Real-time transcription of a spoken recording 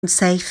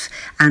safe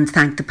and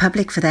thanked the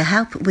public for their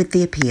help with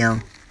the appeal.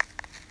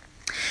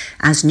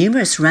 As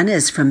numerous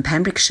runners from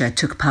Pembrokeshire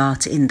took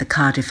part in the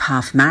Cardiff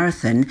Half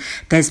Marathon,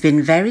 there's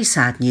been very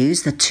sad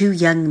news that 2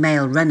 young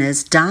male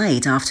runners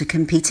died after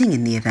competing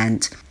in the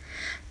event.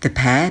 The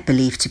pair,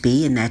 believed to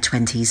be in their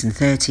 20s and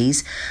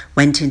 30s,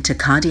 went into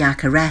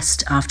cardiac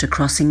arrest after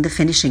crossing the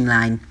finishing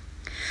line.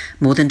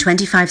 More than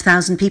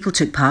 25,000 people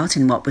took part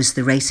in what was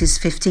the race's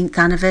 15th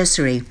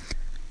anniversary.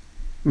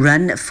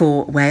 Run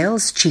for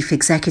Wales Chief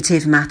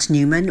Executive Matt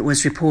Newman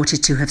was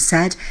reported to have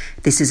said,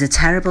 "This is a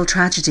terrible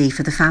tragedy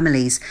for the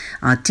families.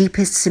 Our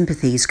deepest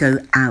sympathies go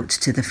out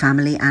to the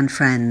family and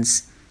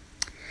friends."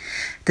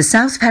 The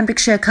South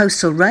Pembrokeshire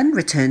Coastal Run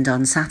returned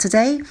on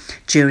Saturday,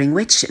 during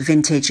which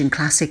vintage and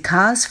classic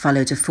cars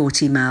followed a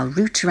 40-mile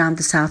route around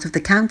the south of the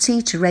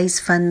county to raise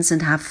funds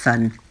and have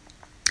fun.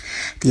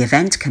 The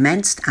event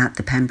commenced at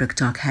the Pembroke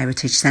Dock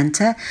Heritage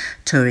Centre,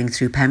 touring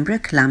through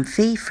Pembroke,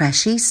 Lamphey,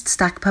 Fresh East,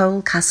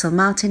 Stackpole,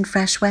 Castlemartin,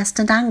 Fresh West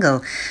and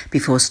Angle,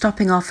 before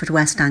stopping off at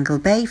West Angle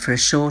Bay for a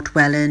short,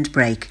 well-earned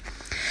break.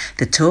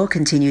 The tour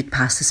continued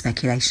past the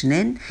Speculation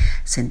Inn,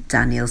 St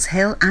Daniel's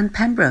Hill and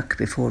Pembroke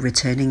before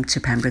returning to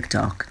Pembroke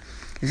Dock.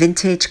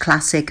 Vintage,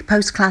 classic,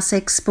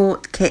 post-classic,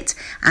 sport, kit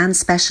and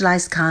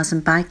specialised cars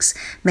and bikes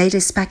made a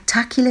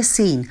spectacular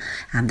scene,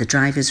 and the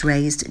drivers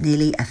raised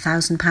nearly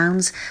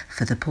 £1,000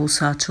 for the Paul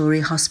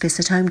Sartori Hospice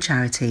at Home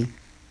charity.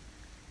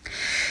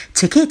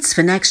 Tickets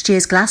for next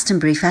year's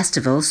Glastonbury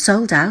Festival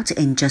sold out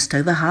in just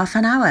over half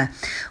an hour.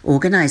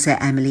 Organiser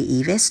Emily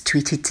Evis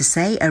tweeted to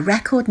say a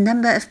record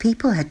number of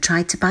people had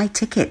tried to buy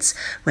tickets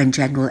when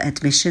general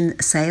admission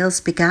sales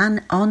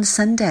began on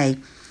Sunday.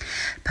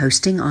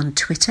 Posting on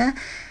Twitter,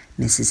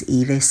 Mrs.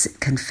 Evis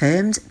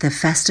confirmed the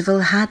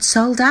festival had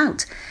sold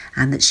out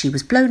and that she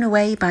was blown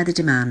away by the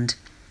demand.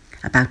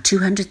 About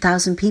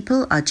 200,000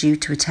 people are due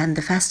to attend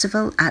the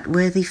festival at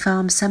Worthy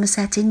Farm,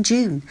 Somerset in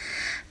June.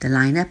 The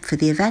line-up for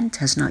the event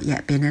has not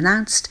yet been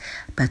announced,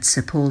 but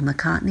Sir Paul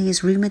McCartney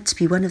is rumoured to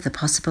be one of the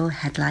possible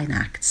headline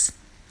acts.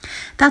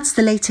 That's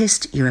the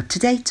latest. You're up to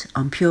date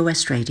on Pure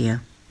West Radio.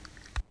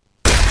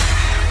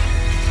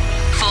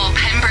 For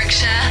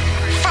Pembrokeshire,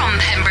 from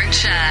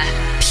Pembrokeshire,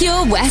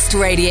 Pure West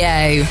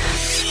Radio.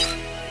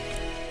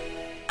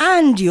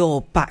 And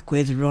you're back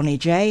with Ronnie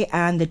J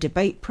and the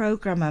debate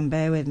programme. And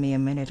bear with me a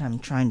minute, I'm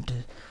trying to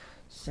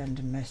send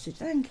a message.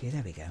 Thank you,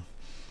 there we go.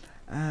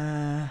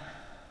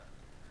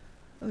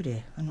 Oh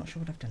dear, I'm not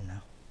sure what I've done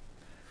now.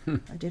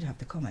 I did have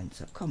the comments,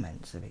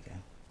 there we go.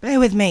 Bear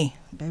with me.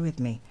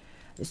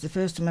 It's the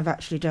first time I've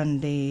actually done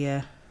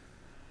the...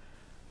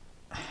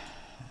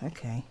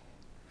 Okay,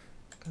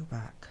 go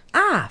back.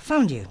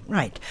 Found you,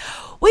 right.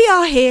 We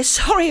are here,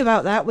 sorry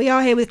about that, we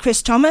are here with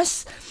Cris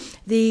Tomos,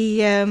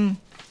 the...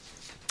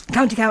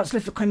 County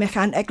Councillor for Crymych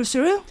and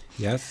Eglwyswrw.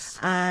 Yes.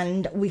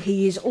 And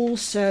he is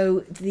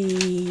also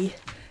the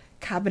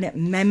Cabinet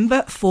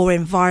Member for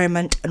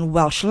Environment and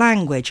Welsh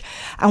Language.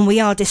 And we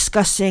are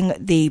discussing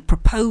the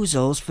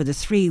proposals for the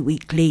 3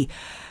 weekly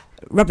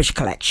rubbish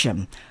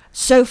collection.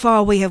 So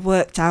far we have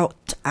worked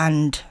out,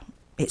 and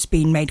it's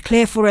been made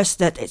clear for us,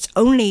 that it's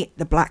only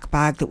the black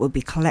bag that will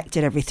be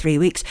collected every 3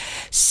 weeks,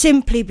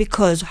 simply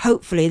because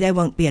hopefully there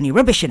won't be any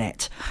rubbish in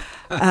it.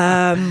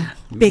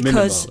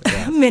 Because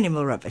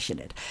minimal rubbish in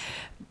it,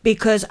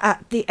 because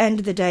at the end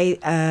of the day,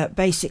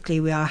 basically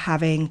we are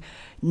having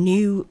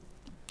new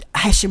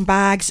Hessian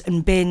bags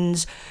and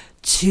bins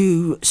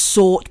to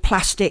sort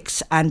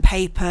plastics and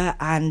paper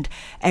and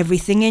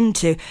everything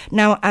into.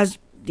 Now, as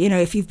you know,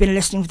 if you've been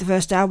listening for the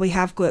first hour, we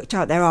have worked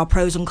out there are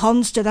pros and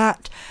cons to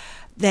that.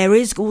 There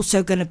is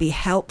also going to be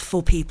help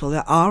for people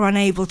that are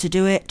unable to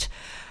do it,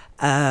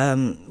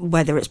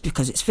 whether it's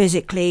because it's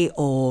physically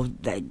or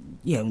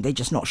they're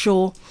just not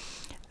sure.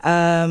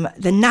 The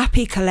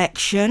nappy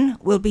collection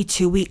will be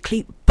 2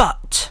 weekly,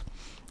 but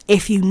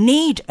if you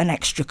need an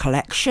extra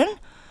collection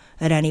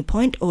at any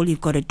point, all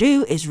you've got to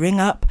do is ring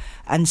up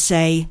and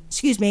say,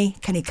 "Excuse me,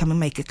 can you come and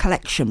make a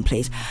collection,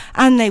 please?"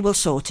 And they will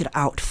sort it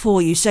out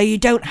for you. So you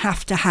don't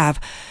have to have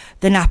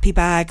the nappy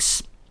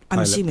bags,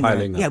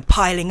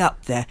 piling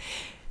up there.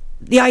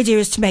 The idea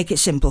is to make it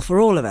simple for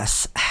all of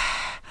us.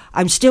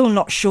 I'm still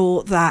not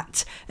sure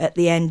that at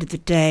the end of the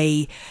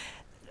day,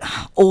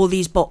 all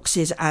these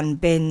boxes and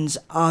bins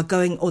are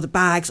going, or the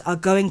bags are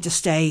going to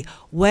stay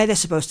where they're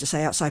supposed to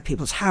stay, outside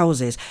people's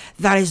houses.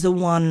 That is the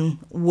one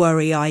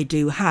worry I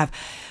do have.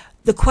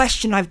 The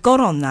question I've got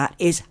on that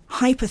is,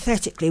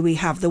 hypothetically, we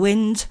have the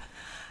wind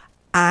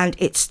and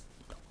it's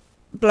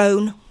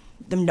blown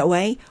them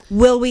away.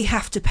 Will we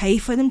have to pay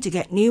for them to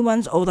get new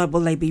ones, or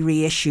will they be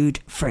reissued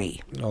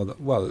free?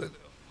 Well,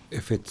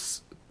 if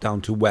it's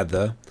down to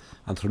weather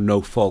and through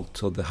no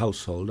fault of the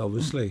household,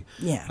 obviously,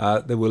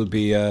 there will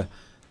be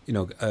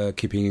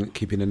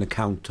keeping an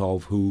account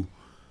of who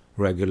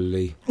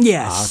regularly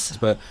Yes. at.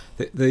 But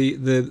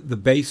the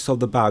base of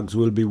the bags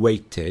will be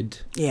weighted.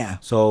 Yeah.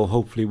 So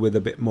hopefully with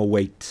a bit more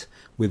weight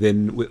with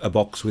a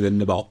box within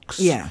the box.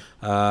 Yeah.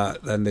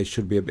 Then they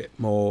should be a bit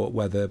more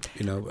weather,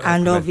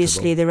 and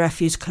obviously the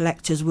refuse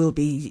collectors will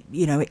be,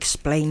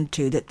 explained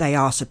to that they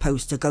are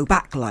supposed to go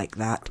back like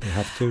that. They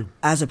have to.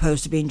 As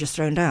opposed to being just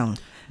thrown down.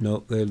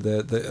 No,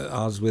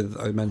 as with,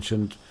 I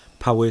mentioned,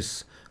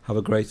 Powys have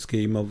a great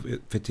scheme of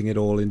fitting it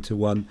all into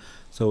one.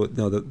 So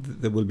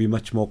there will be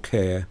much more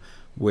care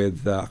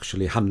with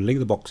actually handling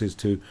the boxes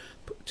to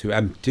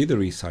empty the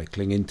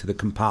recycling into the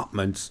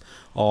compartments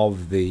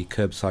of the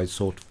curbside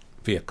sort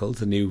vehicles,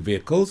 the new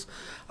vehicles,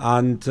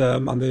 and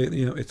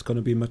it's going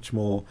to be much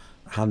more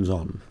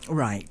hands-on.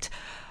 Right.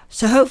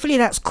 So hopefully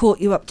that's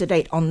caught you up to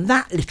date on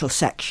that little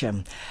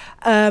section.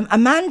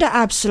 Amanda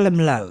Absalom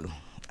Lowe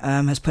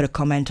has put a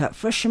comment up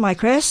for us. Shemai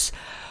Chris,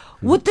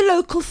 would the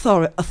local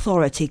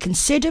authority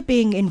consider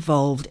being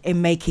involved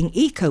in making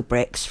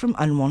eco-bricks from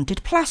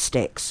unwanted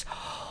plastics?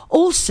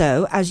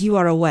 Also, as you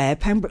are aware,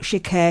 Pembrokeshire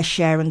Care,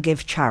 Share and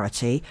Give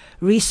charity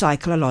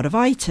recycle a lot of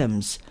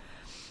items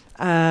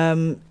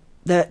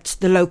that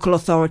the local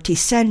authority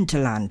send to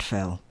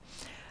landfill.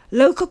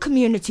 Local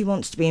community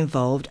wants to be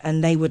involved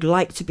and they would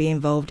like to be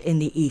involved in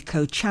the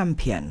Eco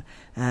Champion.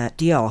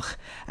 Diolch.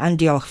 And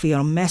diolch for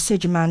your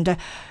message, Amanda.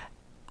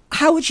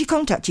 How would she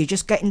contact you?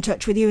 Just get in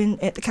touch with you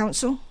at the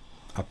council?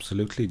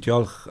 Absolutely.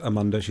 Diolch,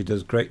 Amanda. She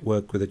does great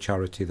work with the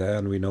charity there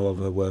and we know of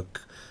her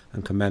work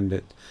and commend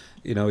it.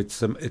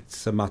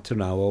 It's a matter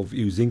now of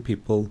using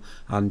people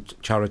and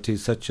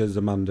charities such as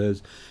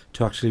Amanda's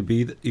to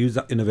actually use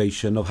that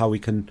innovation of how we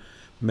can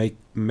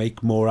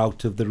make more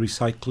out of the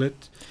recycle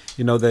it.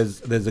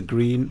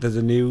 There's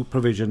a new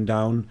provision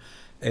down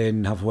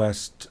in Half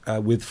West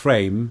with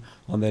Frame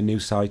on their new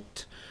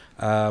site,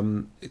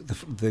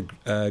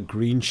 the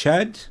Green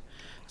Shed.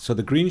 So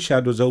the Green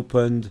Shed was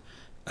opened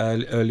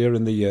earlier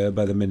in the year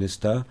by the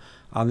Minister,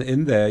 and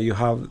in there you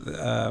have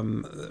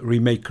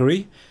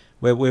remakery,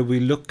 where we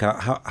look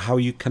at how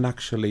you can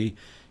actually,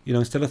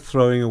 instead of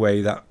throwing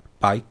away that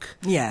bike,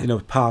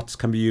 parts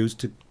can be used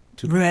to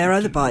rare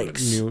other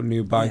bikes,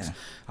 new bikes,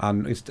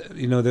 and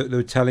they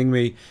were telling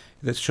me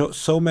that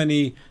so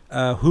many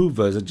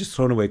Hoovers are just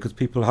thrown away because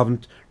people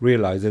haven't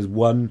realised there's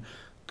one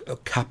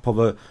cap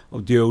of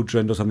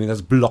deodorant or something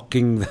that's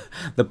blocking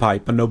the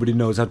pipe and nobody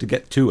knows how to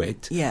get to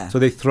it. Yeah. So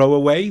they throw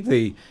away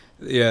the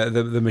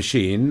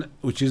machine,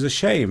 which is a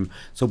shame.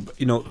 So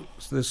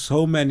there's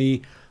so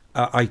many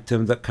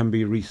items that can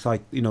be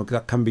recycled,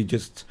 that can be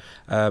just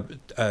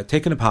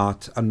taken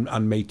apart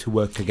and made to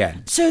work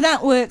again. So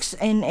that works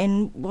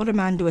in what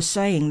Amanda was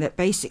saying, that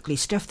basically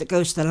stuff that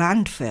goes to the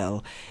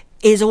landfill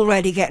is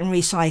already getting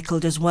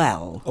recycled as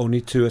well. Only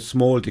to a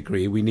small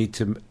degree. We need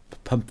to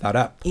pump that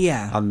up.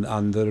 Yeah. And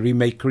the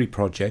Remakery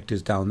project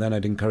is down there, and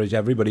I'd encourage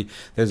everybody.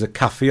 There's a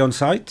cafe on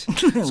site,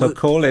 so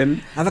call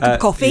in. Have a cup of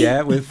coffee.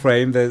 Yeah, with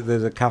Frame.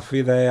 There's a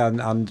cafe there,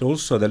 and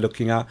also they're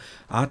looking at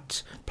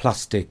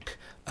plastic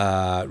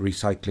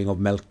recycling, of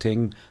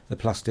melting the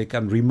plastic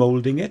and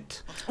remoulding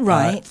it.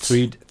 Right.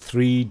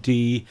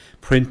 3D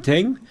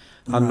printing.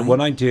 And right.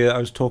 One idea, I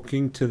was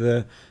talking to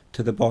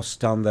the boss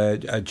down there,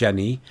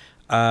 Jenny,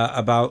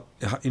 about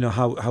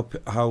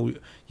how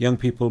young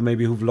people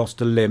maybe who've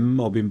lost a limb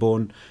or been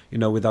born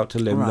without a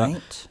limb, right.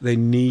 that they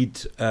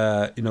need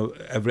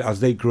as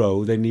they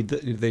grow they need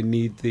those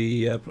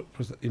the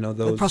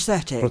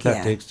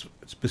prosthetics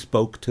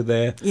bespoke to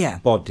their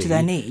body, to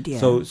their need. Yeah.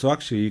 So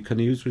actually you can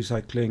use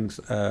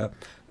recycling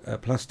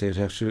plastic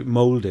to actually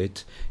mould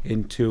it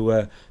into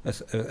a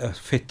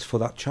fit for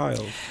that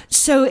child.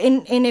 So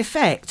in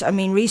effect, I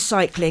mean,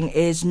 recycling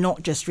is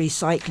not just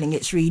recycling,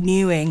 it's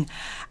renewing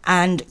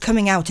and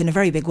coming out in a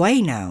very big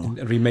way now.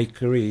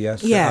 Remakery,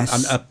 yes. Yes.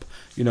 And up,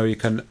 you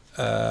can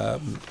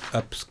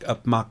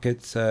up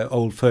markets,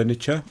 old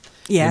furniture.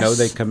 Yes.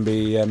 They can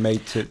be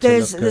made to they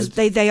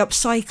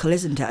upcycle,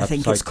 isn't it? I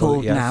think it's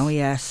called now,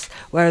 yes.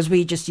 Whereas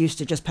we just used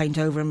to just paint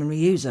over them and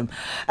reuse them.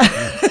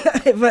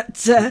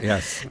 But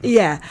yes.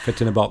 Yeah.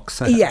 Fit in a box.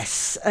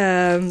 Yes.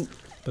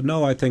 But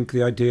no, I think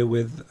the idea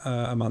with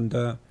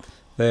Amanda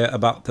there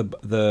about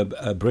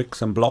the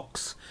bricks and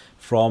blocks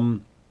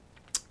from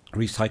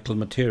recycled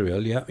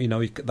material,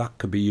 that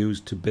could be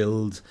used to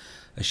build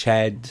a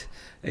shed,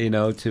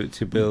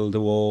 to build a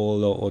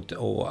wall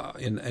or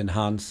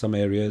enhance some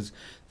areas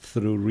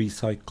through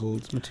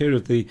recycled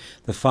materials. The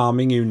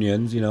farming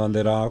unions, and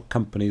there are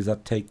companies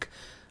that take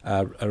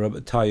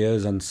rubber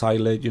tyres and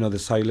silage, the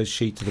silage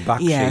sheet, the back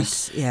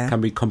sheet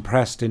can be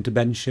compressed into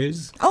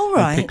benches. Oh,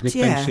 right, picnic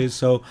benches.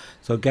 So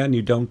again,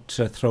 you don't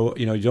throw,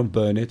 you don't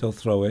burn it or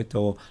throw it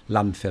or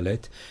landfill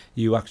it.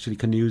 You actually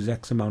can use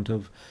X amount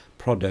of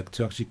product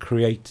to actually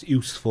create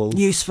useful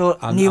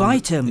new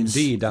items.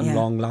 Indeed, and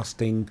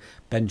long-lasting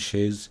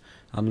benches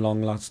and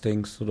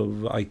long-lasting sort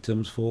of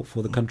items for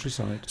the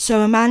countryside.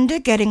 So Amanda,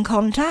 get in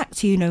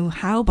contact. You know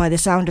how, by the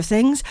sound of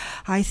things.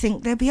 I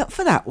think they'll be up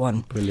for that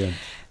one. Brilliant.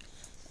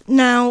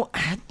 Now,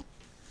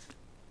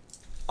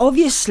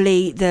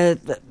 obviously,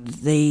 the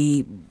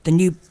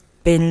new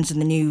bins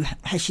and the new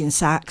Hessian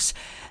sacks,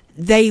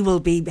 they will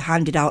be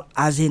handed out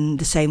as in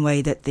the same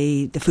way that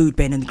the food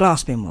bin and the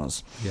glass bin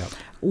was. Yeah.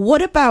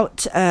 What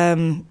about,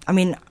 I'm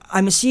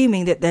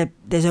assuming that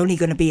there's only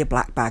going to be a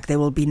black bag. There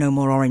will be no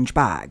more orange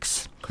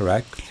bags.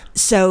 Correct.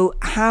 So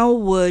how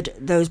would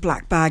those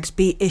black bags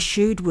be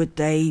issued? Would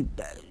they,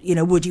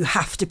 would you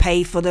have to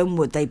pay for them?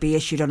 Would they be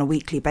issued on a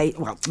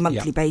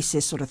monthly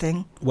basis sort of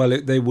thing?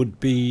 Well, they would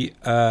be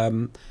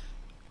a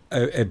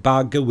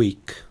bag a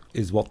week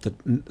is what the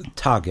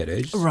target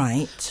is.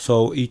 Right.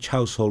 So each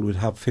household would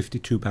have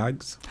 52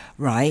 bags.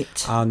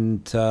 Right.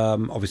 And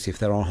obviously if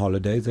they're on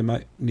holidays, they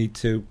might need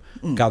to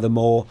gather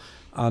more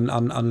and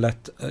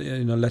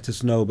let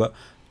us know. But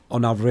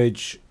on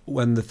average,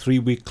 when the 3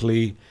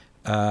 weekly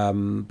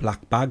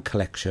black bag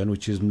collection,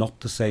 which is not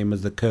the same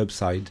as the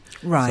curbside,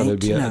 right, so there'll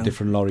be a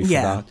different lorry for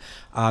that.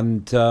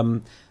 And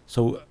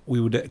so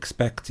we would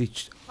expect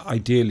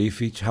ideally,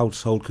 if each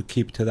household could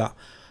keep to that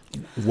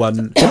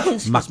one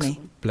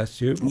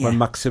one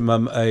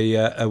maximum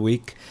a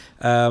week,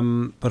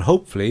 but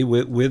hopefully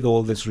with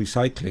all this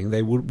recycling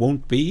they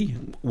won't be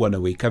one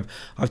a week.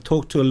 I've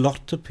talked to a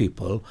lot of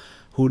people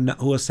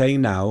who are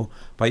saying now,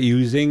 by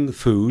using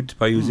food,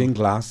 by using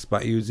glass,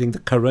 by using the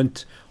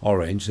current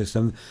orange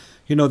system,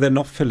 they're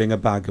not filling a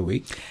bag a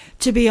week.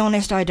 To be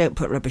honest, I don't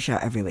put rubbish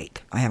out every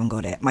week. I haven't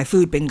got it. My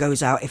food bin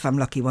goes out, if I'm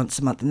lucky, once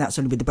a month, and that's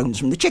only with the bones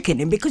from the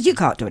chicken in, because you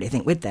can't do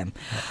anything with them.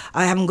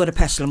 I haven't got a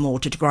pestle and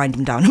mortar to grind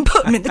them down and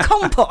put them in the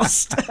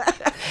compost.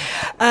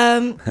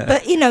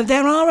 But,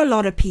 there are a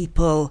lot of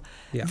people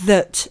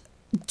that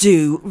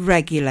do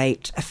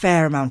regulate a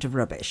fair amount of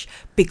rubbish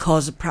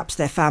because of perhaps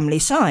their family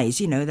size.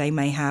 They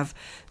may have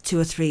 2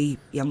 or 3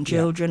 young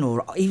children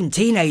or even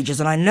teenagers,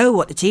 and I know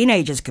what the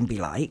teenagers can be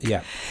like.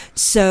 Yeah.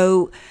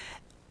 So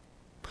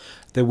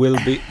there will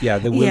be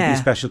be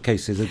special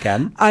cases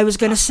again. I was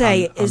going to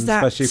say, is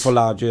that especially for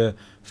larger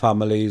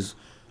families,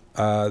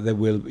 there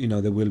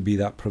will be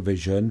that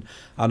provision,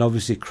 and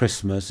obviously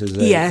Christmas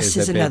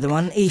is another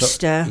one.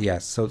 Easter.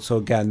 So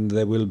again,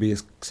 there will be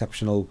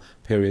exceptional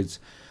periods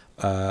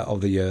of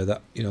the year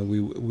that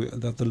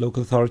that the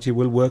local authority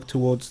will work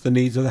towards the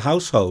needs of the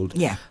household.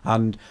 Yeah.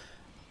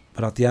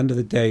 But at the end of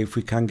the day, if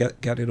we can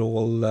get it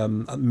all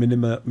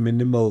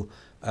minimal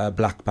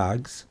black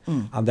bags,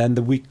 and then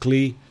the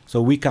weekly, so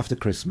a week after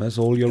Christmas,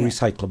 all your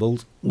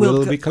recyclables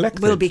will be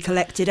collected. Will be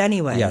collected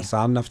anyway. Yes,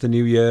 and after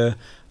New Year,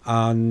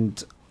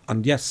 and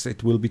yes,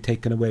 it will be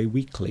taken away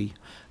weekly.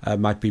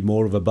 Might be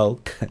more of a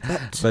bulk,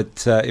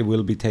 but it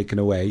will be taken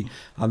away,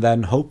 and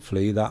then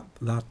hopefully that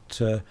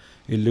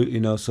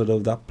sort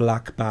of that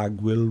black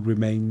bag will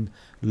remain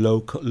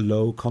low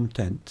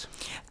content.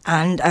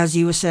 And as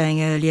you were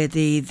saying earlier,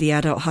 the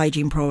adult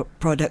hygiene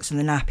products and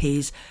the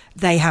nappies,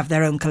 they have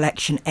their own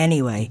collection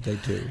anyway. They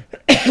do.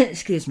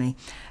 Excuse me.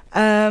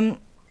 Now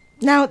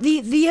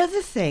the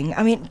other thing,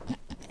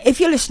 if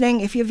you're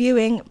listening, if you're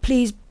viewing,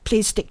 please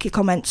stick your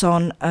comments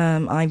on.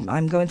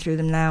 I'm going through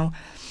them now,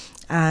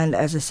 and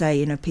as I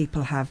say,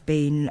 people have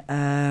been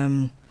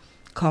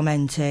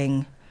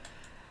commenting.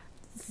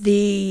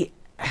 The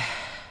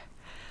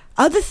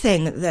other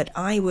thing that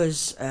I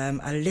was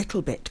a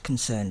little bit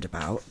concerned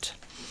about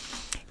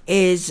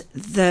is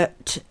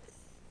that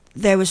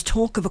there was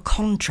talk of a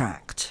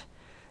contract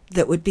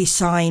that would be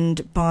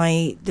signed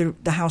by the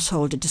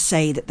householder to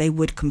say that they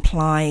would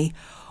comply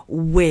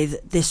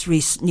with this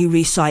new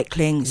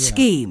recycling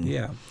scheme.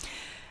 Yeah.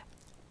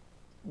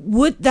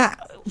 Would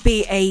that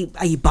be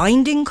a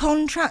binding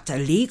contract, a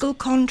legal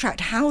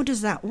contract? How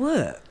does that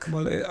work?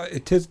 Well,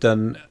 it is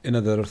done in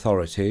other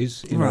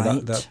authorities.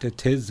 That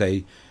it is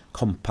a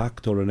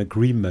compact or an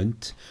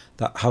agreement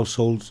that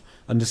households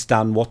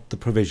understand what the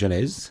provision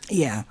is.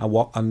 Yeah.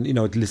 And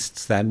it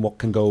lists then what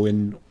can go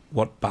in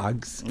what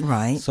bags.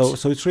 Right. So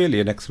it's really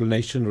an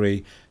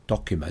explanatory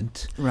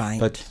document. Right.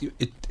 But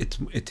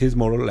it is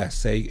more or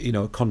less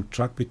a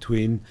contract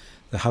between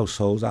the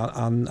households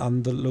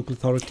and the local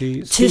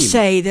authority scheme. To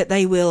say that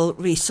they will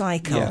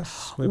recycle.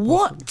 Yes.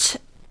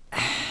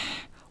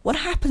 What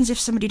happens if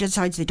somebody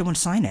decides they don't want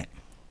to sign it?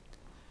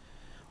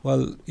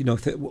 Well,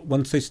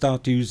 once they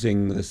start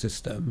using the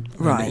system,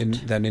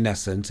 then in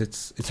essence,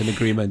 it's an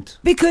agreement.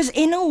 Because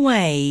in a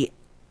way,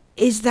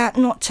 is that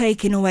not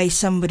taking away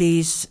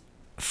somebody's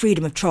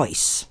freedom of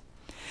choice?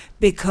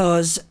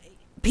 Because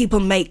people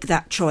make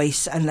that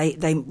choice, and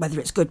they whether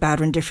it's good, bad,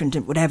 or indifferent,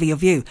 whatever your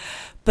view,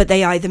 but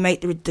they either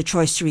make the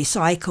choice to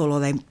recycle or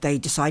they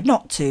decide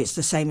not to. It's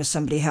the same as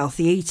somebody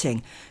healthy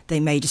eating. They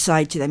may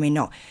decide to, they may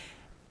not.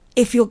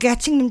 If you're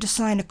getting them to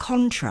sign a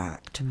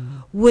contract,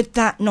 would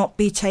that not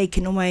be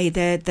taking away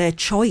their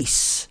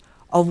choice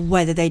of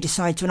whether they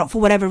decide to or not,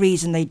 for whatever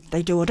reason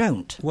they do or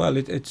don't? Well,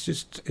 it's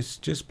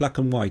just black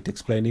and white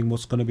explaining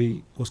what's going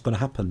to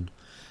happen.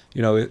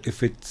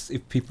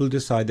 If people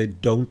decide they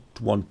don't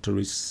want to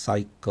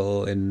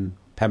recycle in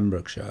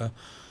Pembrokeshire,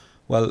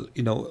 well,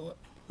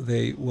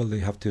 they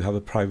have to have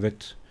a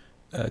private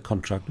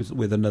contract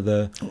with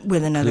another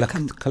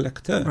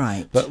collector.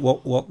 Right. But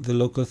what the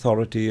local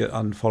authority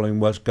and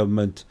following Welsh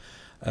Government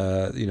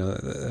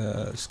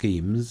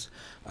schemes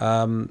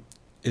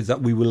is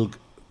that we will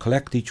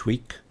collect each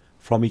week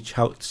from each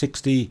house,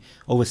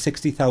 over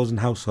 60,000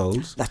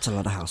 households. That's a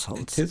lot of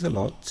households. It is a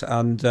lot,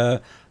 and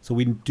so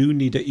we do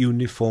need a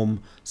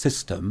uniform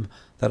system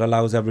that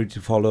allows everybody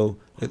to follow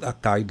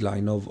that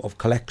guideline of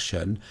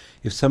collection.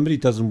 If somebody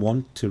doesn't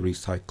want to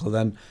recycle,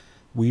 then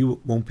we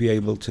won't be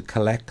able to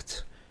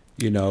collect,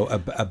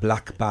 a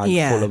black bag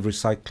full of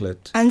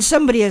recyclate. And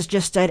somebody has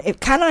just said,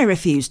 can I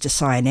refuse to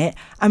sign it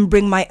and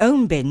bring my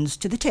own bins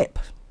to the tip?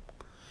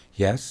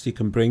 Yes, you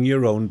can bring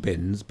your own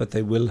bins, but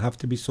they will have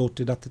to be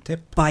sorted at the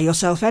tip. By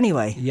yourself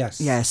anyway?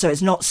 Yes. Yeah, so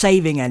it's not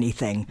saving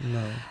anything.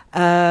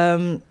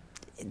 No.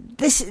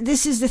 This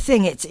is the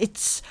thing.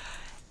 It's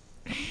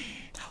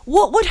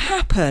what would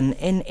happen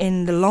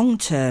in the long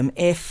term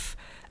if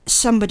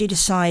somebody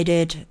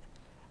decided,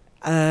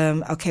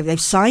 okay,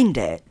 they've signed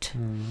it,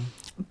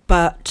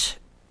 but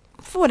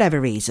for whatever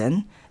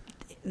reason,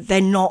 they're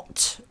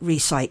not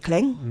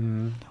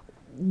recycling.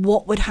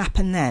 What would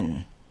happen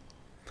then?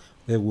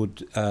 There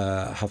would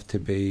have to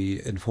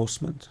be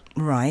enforcement.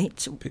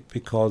 Right.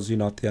 Because,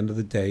 at the end of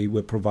the day,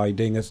 we're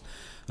providing us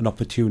an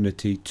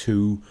opportunity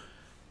to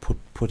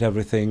put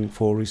everything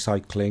for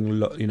recycling,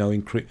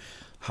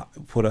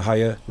 put a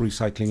higher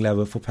recycling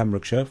level for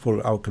Pembrokeshire,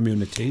 for our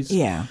communities.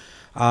 Yeah.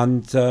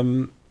 And,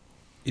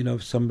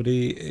 if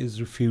somebody is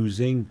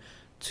refusing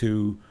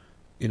to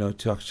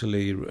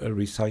actually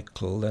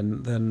recycle,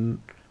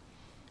 then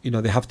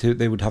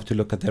they would have to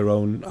look at their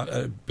own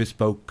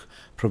bespoke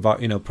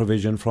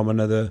provision from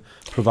another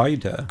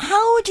provider.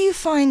 How would you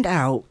find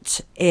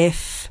out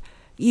if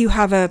you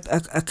have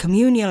a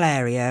communal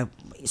area?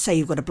 Say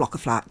you've got a block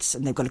of flats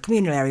and they've got a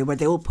communal area where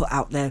they all put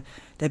out their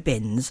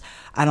bins,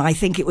 and I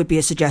think it would be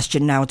a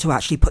suggestion now to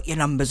actually put your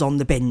numbers on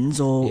the bins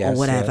or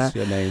whatever. Yes,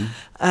 your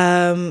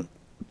name.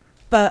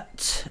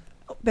 But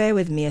bear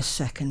with me a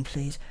second,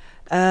 please.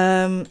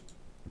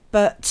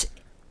 But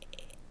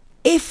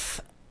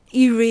if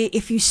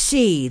you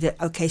see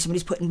that, okay,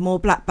 somebody's putting more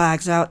black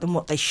bags out than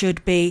what they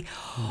should be,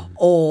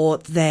 or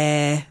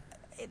they're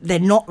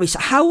not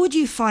how would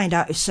you find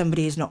out if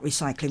somebody is not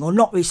recycling or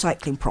not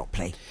recycling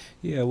properly?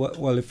 Yeah,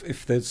 well,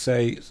 if there's,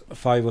 say,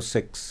 5 or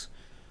 6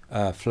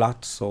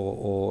 flats,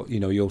 or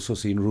you also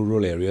see in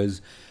rural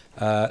areas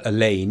a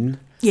lane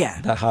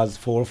that has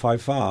 4 or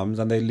 5 farms,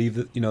 and they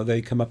leave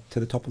they come up to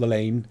the top of the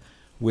lane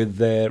with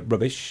their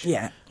rubbish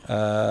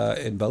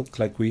in bulk,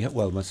 like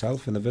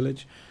myself in the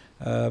village.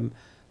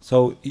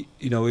 So,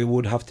 it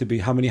would have to be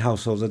how many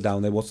households are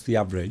down there, what's the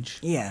average?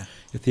 Yeah.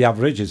 If the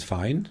average is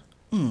fine,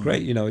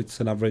 great, it's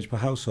an average per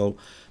household.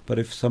 But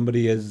if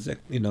somebody is,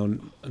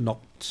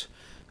 not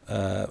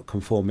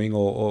conforming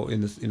or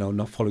in this,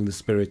 not following the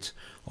spirit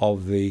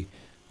of the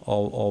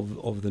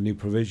new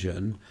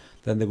provision,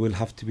 then there will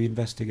have to be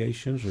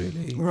investigations,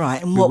 really.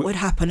 Right, and what would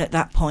happen at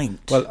that point?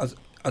 Well,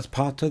 as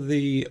part of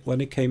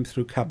when it came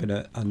through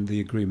Cabinet and the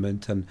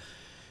agreement, and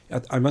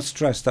I must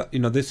stress that,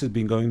 this has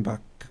been going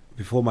back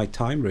before my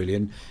time, really,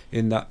 and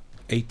in that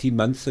 18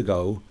 months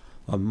ago,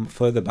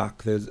 further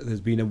back,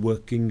 there's been a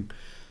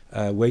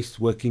waste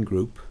working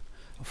group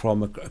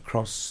from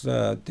across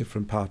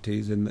different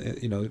parties and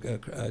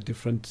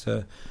different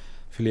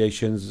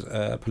affiliations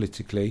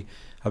politically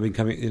have been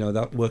coming.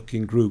 That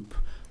working group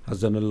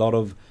has done a lot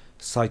of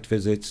site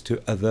visits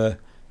to other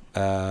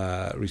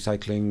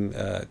recycling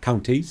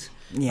counties,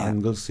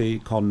 Anglesey,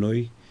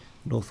 Conwy,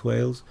 North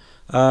Wales.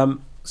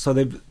 So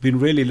they've been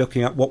really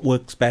looking at what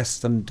works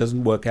best and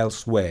doesn't work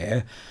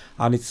elsewhere,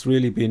 and it's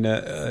really been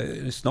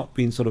it's not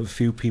been sort of a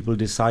few people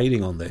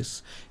deciding on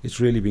this. It's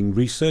really been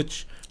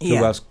research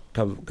through Welsh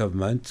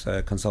government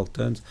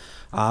consultants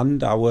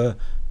and our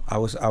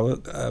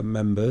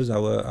members,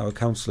 our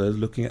councillors,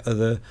 looking at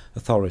other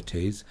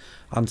authorities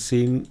and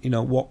seeing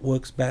what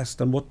works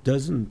best and what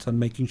doesn't, and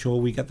making sure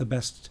we get the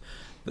best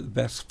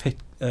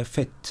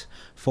fit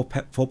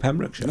for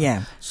Pembrokeshire.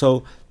 Yeah.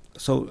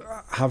 So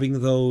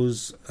having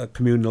those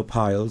communal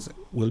piles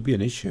will be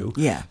an issue.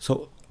 Yeah.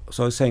 So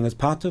I was saying, as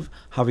part of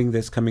having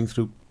this coming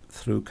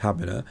through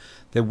Cabinet,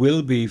 there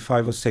will be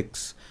 5 or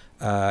 6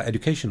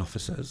 education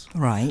officers.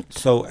 Right.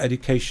 So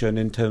education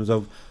in terms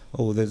of,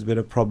 there's been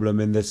a problem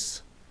in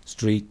this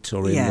street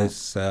or in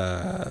this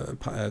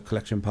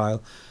collection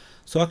pile.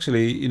 So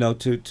actually,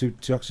 to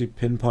actually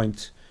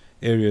pinpoint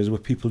areas where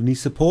people need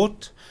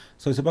support.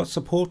 So it's about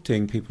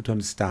supporting people to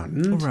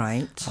understand,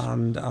 right,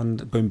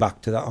 and going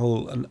back to that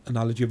whole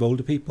analogy of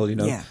older people,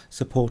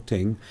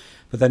 supporting,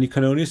 but then you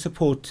can only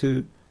support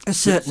to a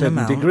certain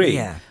amount, degree,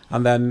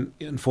 and then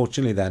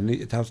unfortunately, then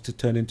it has to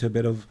turn into a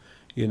bit of,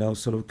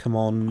 sort of come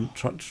on,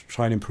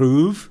 try and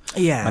improve,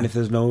 and if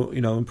there's no,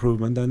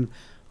 improvement, then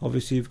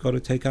obviously you've got to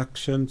take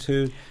action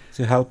to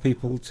help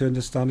people to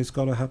understand it's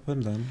got to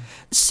happen. Then,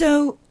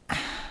 so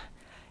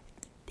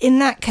in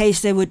that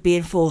case, there would be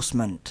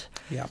enforcement.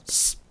 Yeah.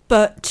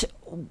 But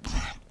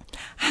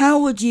how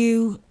would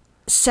you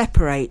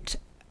separate,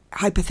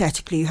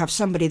 hypothetically, you have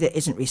somebody that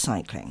isn't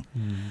recycling.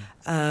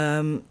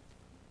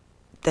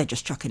 They're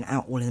just chucking it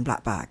out all in a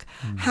black bag.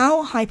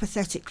 How,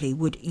 hypothetically,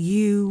 would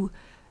you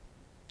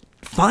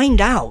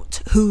find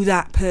out who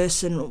that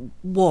person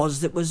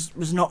was that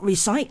was not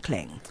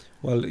recycling?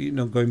 Well,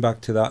 going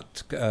back to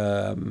that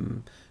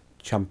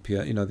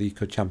champion, the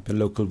eco champion,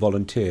 local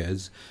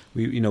volunteers,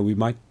 we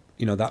might,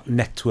 that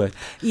network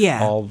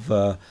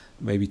of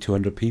maybe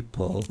 200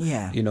 people,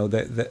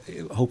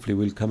 hopefully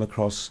we'll come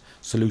across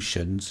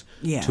solutions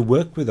to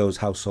work with those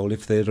households.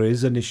 If there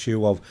is an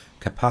issue of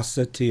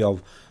capacity,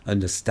 of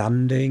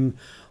understanding,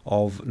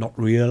 of not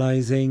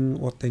realising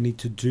what they need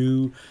to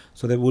do,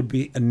 so there would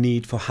be a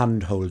need for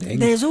hand-holding.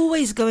 There's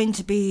always going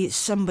to be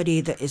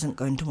somebody that isn't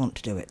going to want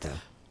to do it, though.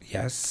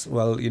 Yes,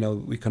 well,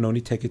 we can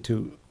only take it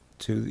to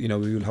we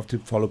will have to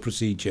follow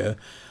procedure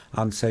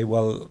and say,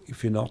 well,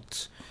 if you're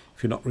not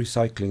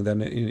recycling,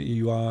 then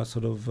you are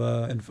sort of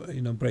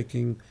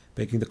breaking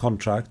the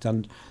contract,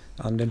 and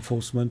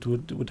enforcement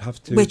would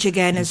have to, which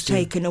again has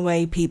taken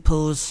away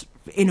people's,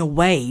 in a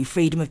way,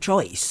 freedom of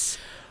choice.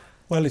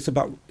 Well, it's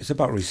about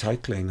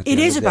recycling. It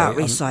is about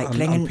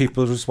recycling and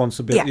people's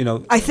responsibility.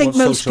 I think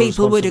most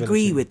people would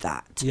agree with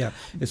that. Yeah,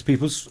 it's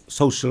people's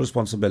social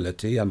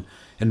responsibility and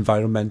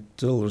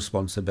environmental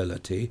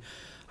responsibility.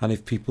 And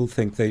if people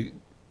think they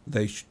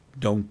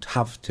don't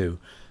have to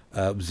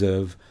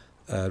observe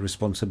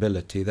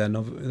responsibility, then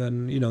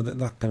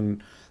that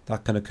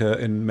can occur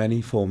in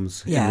many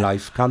forms in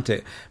life, can't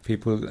it?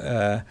 People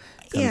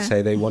can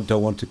say they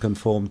don't want to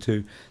conform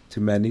to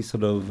many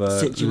sort of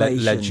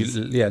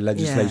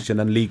legislation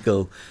and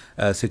legal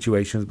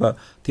situations. But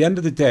at the end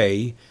of the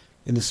day,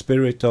 in the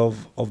spirit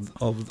of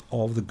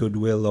the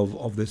goodwill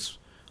of this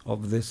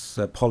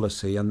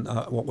policy, and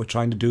what we're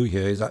trying to do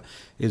here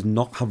is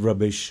not have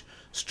rubbish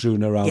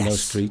strewn around our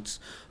streets,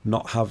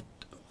 not have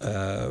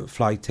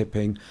fly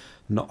tipping,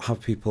 not have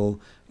people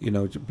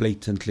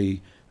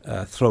blatantly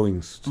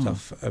throwing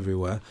stuff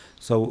everywhere.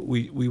 So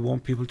we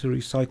want people to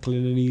recycle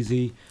in an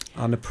easy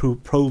and a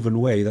proven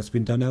way that's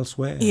been done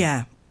elsewhere.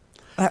 Yeah,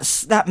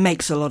 that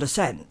makes a lot of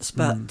sense.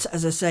 But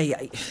as I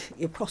say,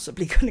 you're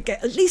possibly going to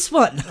get at least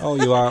one. Oh,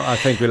 you are. I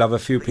think we'll have a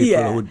few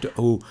people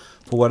who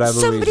for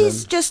whatever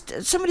reason.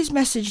 Somebody's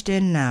messaged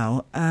in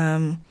now.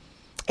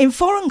 In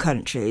foreign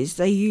countries,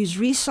 they use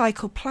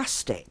recycled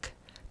plastic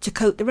to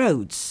coat the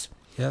roads.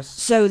 Yes.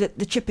 So that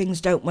the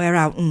chippings don't wear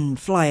out and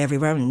fly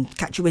everywhere and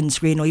catch your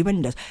windscreen or your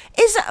windows.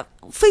 Is that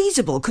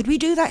feasible? Could we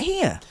do that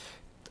here?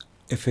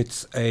 If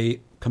it's a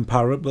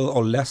comparable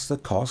or less the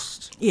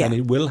cost, then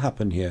it will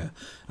happen here.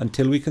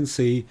 Until we can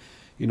see,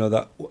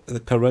 that the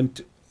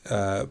current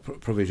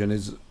provision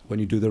is when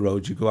you do the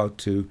roads, you go out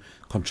to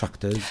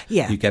contractors,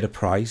 you get a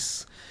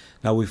price.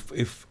 Now,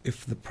 if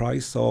the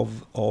price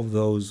of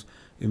those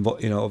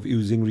of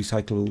using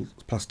recycled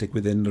plastic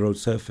within the road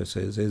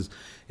surfaces is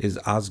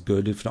as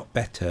good, if not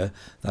better,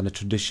 than a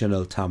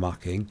traditional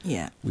tarmacking,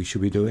 we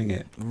should be doing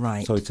it.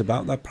 Right. So it's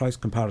about that price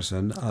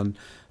comparison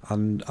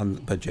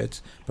and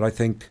budget. But I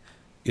think,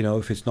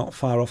 if it's not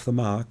far off the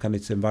mark and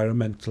it's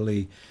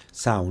environmentally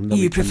sound,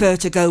 you prefer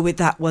to go with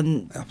that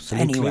one.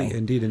 Absolutely, anyway.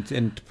 Indeed,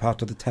 in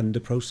part of the tender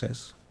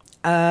process.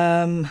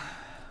 Oh,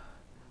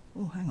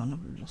 hang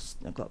on,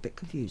 I got a bit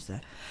confused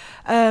there.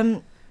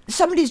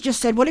 Somebody's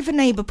just said, what if a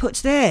neighbour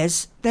puts their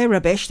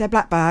rubbish, their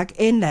black bag,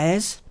 in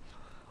theirs,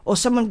 or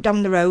someone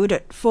down the road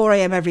at 4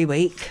 a.m. every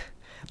week,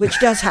 which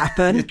does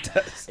happen. It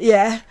does.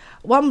 Yeah,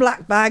 one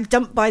black bag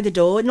dumped by the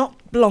door, not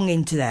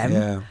belonging to them.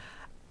 Yeah.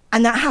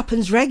 And that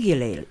happens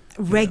regularly.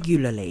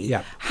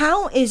 Yeah.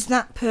 How is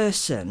that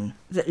person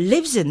that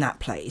lives in that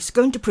place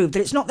going to prove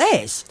that it's not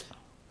theirs?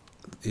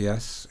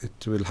 Yes,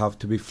 it will have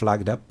to be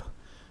flagged up,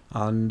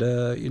 and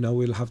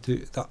we'll have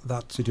to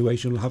that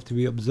situation will have to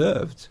be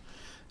observed.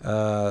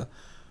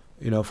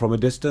 From a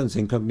distance,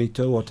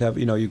 incognito, whatever.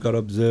 You've got to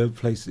observe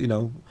place.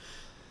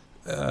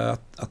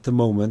 At the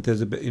moment,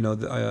 there's a bit.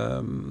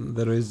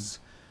 There is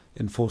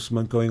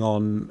enforcement going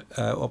on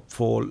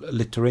for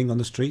littering on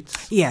the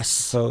streets. Yes.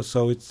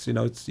 So it's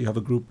you have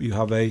a group, you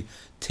have a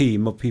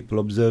team of people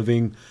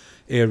observing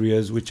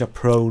areas which are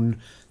prone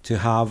to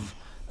have.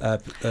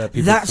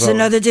 People That's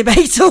another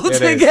debate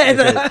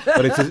altogether. It is.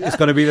 But it's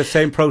going to be the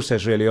same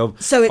process, really, of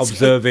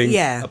observing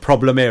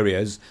problem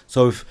areas.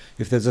 So if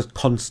there's a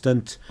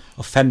constant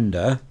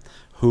offender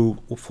who,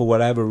 for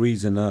whatever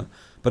reason,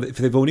 but if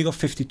they've only got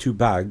 52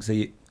 bags,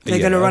 they're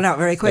going to run out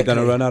very quickly. They're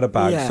going to run out of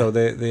bags, so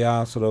they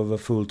are sort of a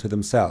fool to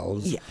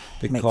themselves. Yeah,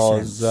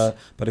 because,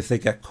 but if they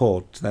get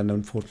caught, then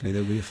unfortunately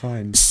there'll be a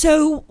fine.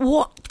 So,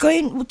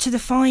 going to the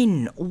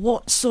fine?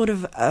 What sort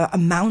of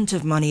amount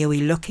of money are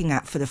we looking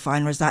at for the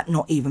fine, or has that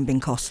not even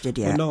been costed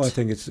yet? Well, no, I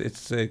think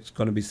it's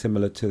going to be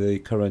similar to the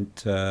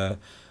current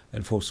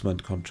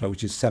enforcement contract,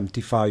 which is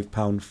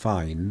 £75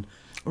 fine.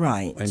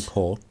 Right. In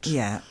court.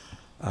 Yeah.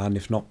 And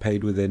if not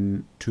paid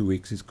within 2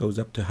 weeks, it goes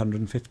up to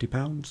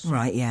 £150.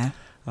 Right. Yeah.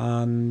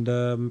 And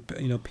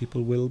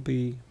people will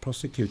be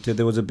prosecuted.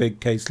 There was a big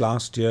case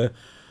last year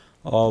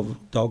of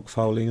dog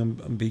fouling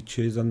on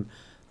beaches, and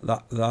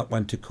that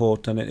went to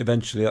court, and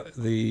eventually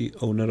the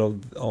owner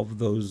of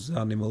those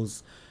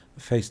animals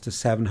faced a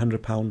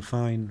 £700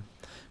 fine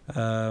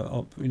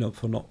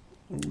for not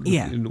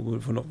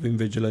being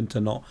vigilant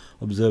and not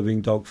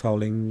observing dog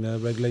fouling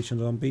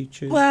regulations on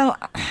beaches. Well,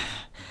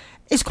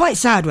 It's quite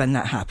sad when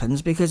that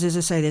happens because, as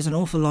I say, there's an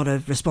awful lot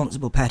of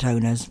responsible pet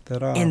owners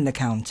in the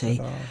county.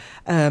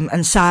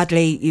 And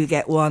sadly, you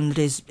get one that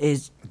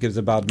is gives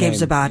a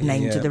bad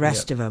name to the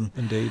rest of them.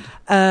 Indeed.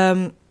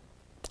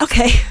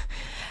 Okay.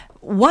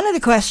 One of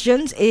the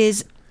questions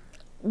is,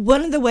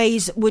 one of the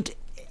ways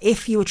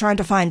if you were trying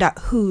to find out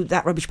who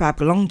that rubbish bag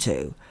belonged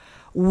to,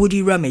 would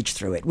you rummage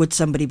through it? Would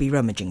somebody be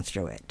rummaging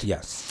through it?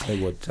 Yes, they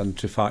would. And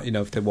to find,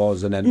 if there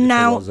was if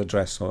there was a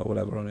dress or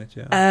whatever on it,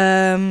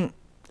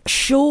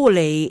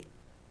 surely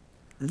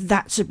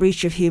that's a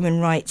breach of human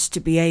rights to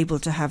be able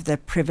to have their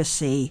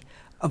privacy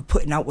of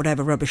putting out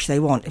whatever rubbish they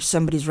want if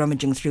somebody's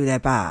rummaging through their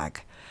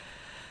bag.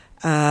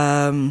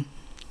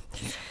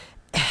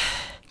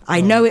 I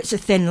know it's a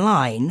thin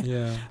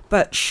line,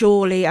 but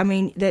surely,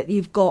 that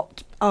you've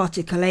got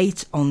Article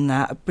 8 on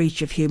that, a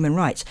breach of human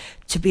rights,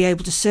 to be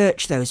able to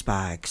search those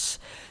bags.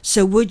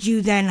 So would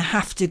you then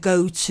have to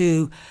go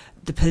to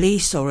the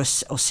police or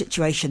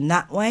situation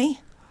that way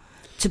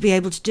to be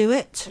able to do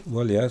it?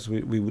 Well, yes,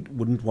 we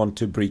wouldn't want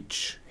to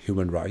breach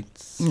human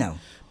rights. No.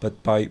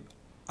 But by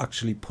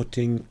actually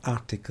putting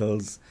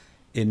articles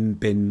in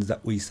bins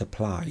that we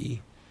supply,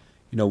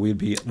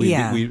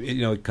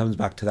 it comes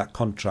back to that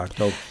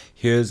contract of,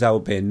 here's our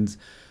bins,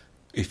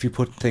 if you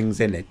put things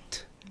in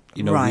it,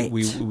 right.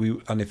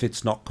 we and if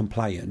it's not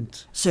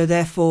compliant. So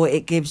therefore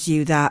it gives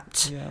you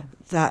that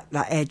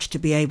edge to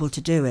be able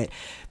to do it,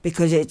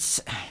 because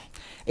it's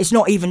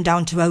not even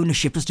down to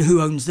ownership as to who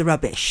owns the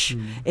rubbish.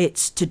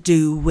 It's to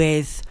do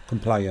with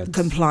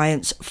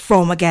compliance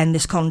from, again,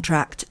 this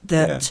contract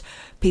that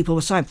people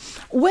will sign.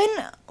 When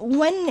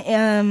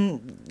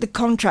the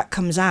contract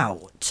comes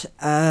out,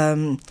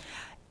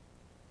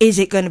 is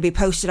it going to be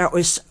posted out, or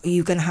are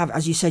you going to have,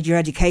 as you said, your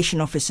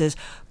education officers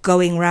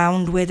going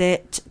round with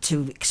it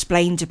to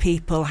explain to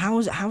people? How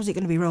is it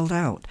going to be rolled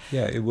out?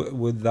 Yeah,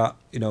 with that,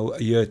 a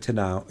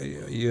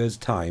year's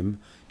time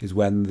is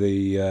when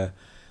the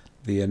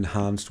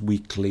enhanced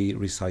weekly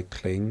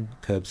recycling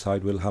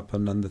curbside will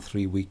happen, and the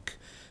 3-week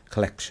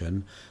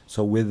collection.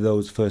 So with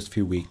those first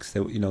few weeks,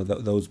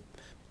 those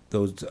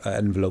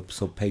envelopes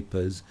or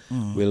papers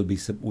will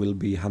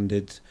be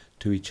handed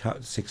to each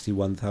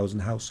 61,000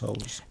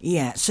 households.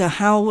 Yeah. So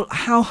how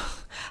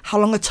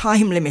long a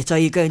time limit are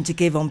you going to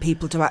give on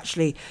people to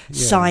actually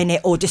sign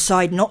it or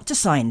decide not to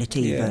sign it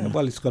even? Yeah.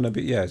 Well, it's going to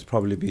be it's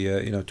probably be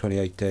a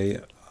 28-day.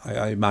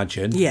 I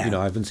imagine. Yeah.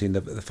 I haven't seen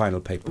the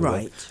final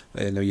paperwork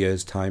in a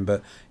year's time,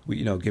 but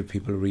we give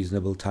people a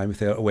reasonable time if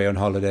they're away on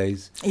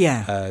holidays.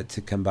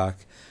 To come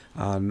back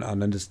and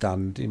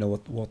understand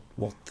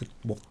what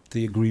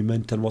the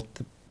agreement and what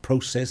the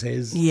process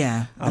is.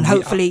 Yeah, and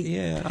hopefully,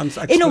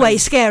 in a way,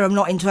 scare them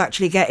not into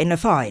actually getting a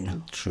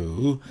fine.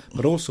 True,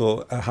 but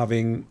also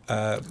having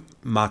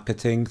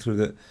marketing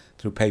through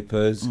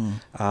papers,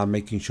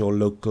 making sure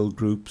local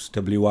groups,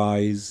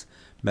 WIs,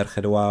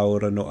 Merched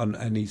Wawr and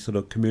any sort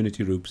of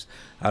community groups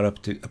are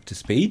up to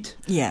speed.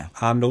 Yeah,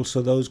 and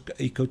also those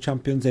eco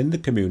champions in the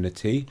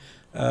community,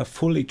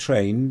 fully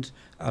trained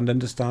and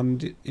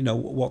understand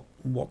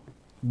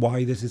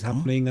why this is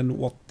happening and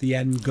what the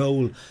end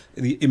goal.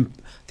 At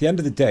the end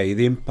of the day,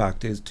 the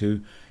impact is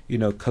to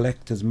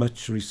collect as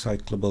much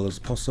recyclable as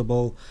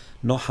possible,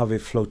 not have it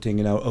floating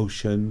in our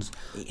oceans,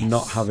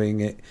 not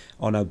having it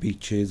on our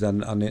beaches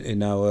and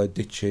in our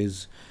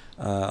ditches,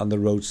 on the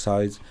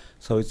roadsides.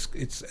 So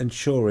it's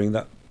ensuring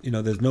that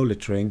there's no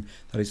littering,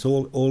 that it's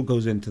all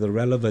goes into the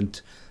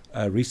relevant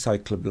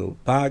recyclable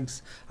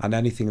bags, and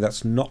anything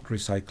that's not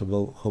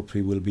recyclable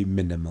hopefully will be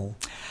minimal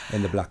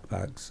in the black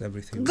bags.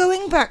 Everything.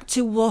 Going back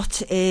to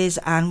what is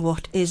and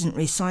what isn't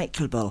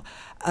recyclable,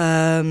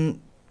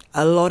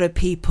 a lot of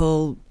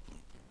people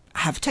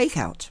have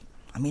takeout.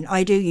 I mean,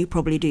 I do, you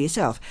probably do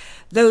yourself.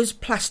 Those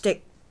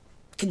plastic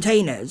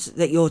containers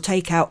that your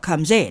takeout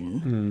comes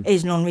in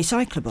is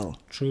non-recyclable.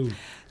 True.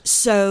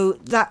 So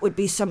that would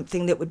be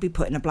something that would be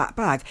put in a black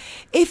bag.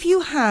 If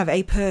you have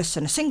a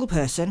single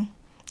person,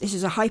 this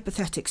is a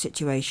hypothetical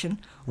situation,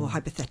 or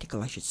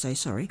hypothetical, I should say,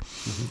 sorry.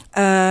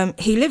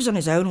 He lives on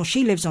his own, or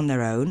she lives on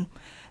their own.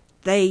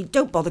 They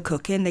don't bother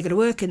cooking. They go to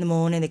work in the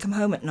morning. They come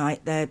home at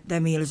night.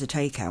 Their meal is a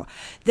takeout.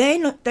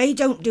 They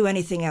don't do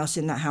anything else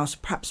in that house.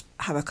 Perhaps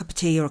have a cup of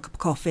tea or a cup of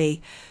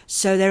coffee.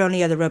 So their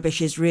only other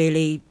rubbish is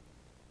really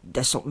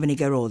their salt and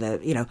vinegar, or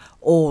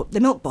or the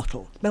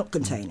milk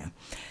container.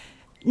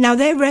 Now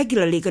they're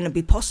regularly going to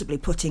be possibly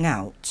putting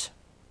out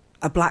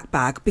a black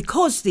bag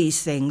because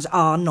these things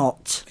are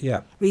not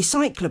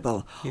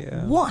recyclable.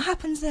 Yeah. What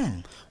happens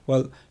then?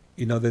 Well,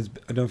 I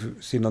don't know if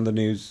you've seen on the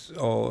news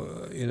or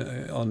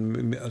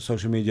on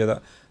social media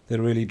that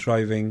they're really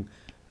driving,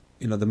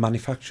 the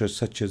manufacturers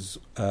such as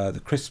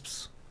the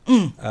crisps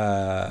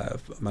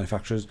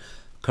manufacturers.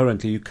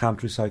 Currently, you can't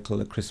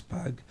recycle a crisp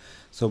bag.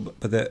 So,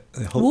 but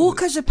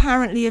Walkers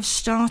apparently have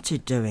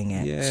started doing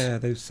it. Yeah,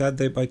 they've said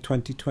by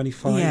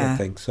 2025, I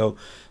think. So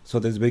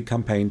there's a big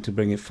campaign to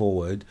bring it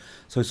forward.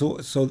 So it's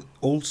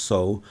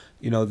also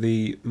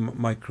the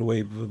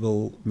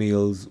microwavable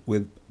meals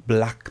with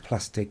black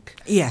plastic.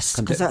 Yes,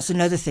 because that's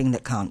another thing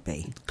that can't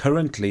be.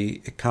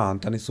 Currently, it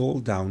can't, and it's all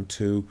down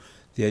to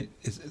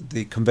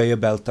the conveyor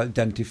belt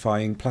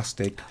identifying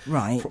plastic.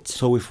 Right.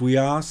 So if we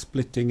are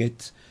splitting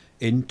it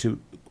into,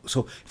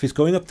 so if it's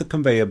going up the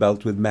conveyor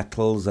belt with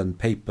metals and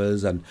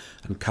papers and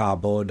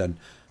cardboard and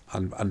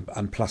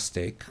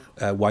plastic,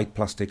 white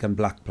plastic and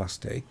black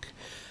plastic,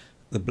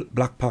 the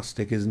black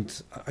plastic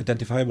isn't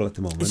identifiable at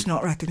the moment. It's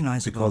not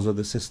recognisable because of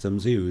the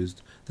systems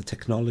used, the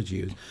technology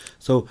used.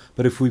 So,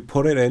 but if we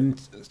put it in,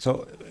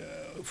 so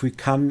if we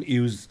can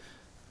use,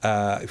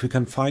 if we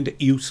can find a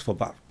use for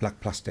black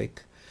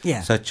plastic,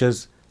 such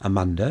as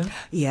Amanda,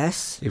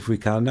 yes, if we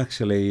can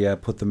actually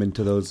put them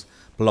into those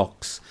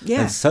blocks,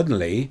 then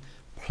suddenly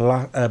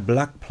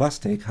black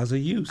plastic has a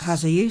use.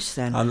 Has a use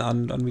then,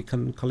 and we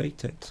can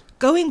collate it.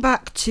 Going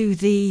back to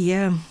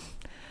the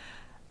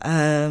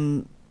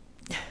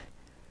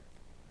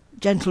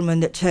gentleman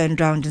that turned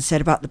round and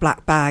said about the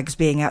black bags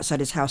being outside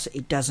his house that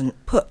he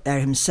doesn't put there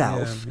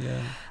himself.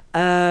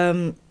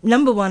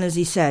 Number one, as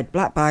he said,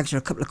 black bags are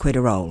a couple of quid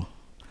a roll.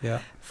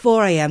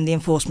 4 a.m. the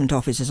enforcement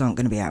officers aren't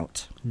going to be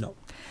out. No.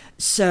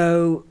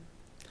 So,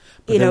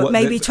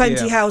 maybe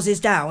 20 houses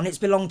down, it's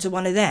belonged to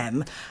one of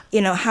them.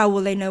 How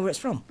will they know where it's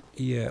from?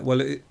 Yeah,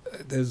 well,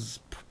 there's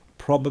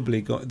probably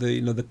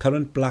the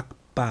current black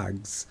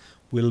bags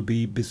will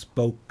be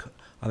bespoke,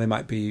 and they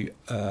might be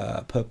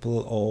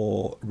purple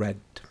or red.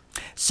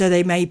 So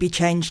they may be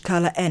changed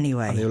colour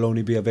anyway. And they'll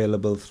only be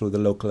available through the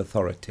local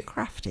authority.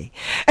 Crafty.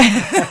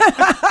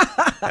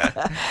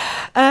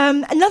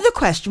 Another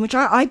question, which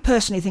I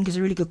personally think is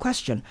a really good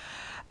question.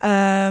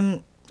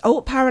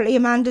 Apparently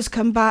Amanda's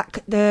come back.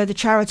 The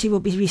charity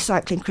will be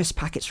recycling crisp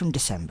packets from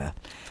December.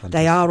 Fantastic.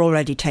 They are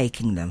already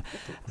taking them.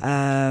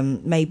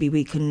 Maybe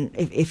we can,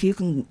 if you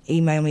can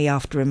email me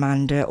after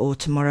Amanda or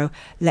tomorrow,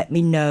 let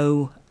me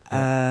know...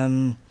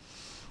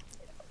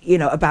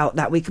 about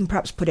that. We can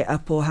perhaps put it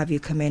up or have you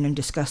come in and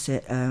discuss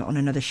it on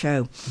another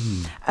show.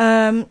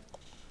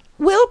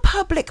 Will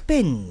public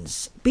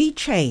bins be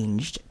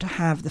changed to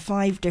have the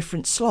 5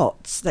 different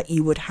slots that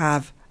you would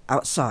have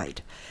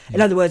outside?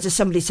 In other words, as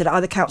somebody said,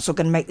 are the council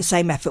going to make the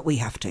same effort we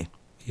have to?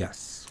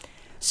 Yes.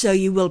 So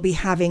you will be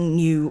having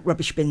new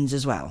rubbish bins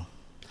as well?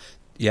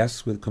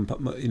 Yes,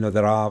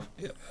 there are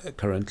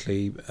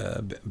currently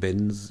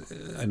bins.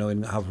 I know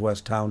in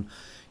Haverfordwest Town,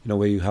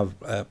 where you have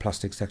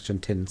plastic section,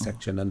 tin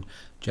section, and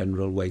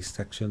general waste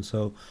section.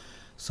 So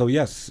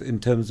yes, in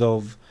terms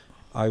of,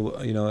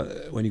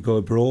 when you go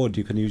abroad,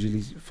 you can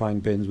usually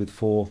find bins with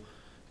 4.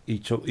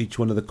 Each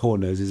one of the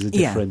corners is a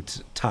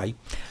different type.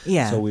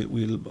 Yeah. So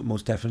we'll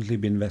most definitely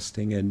be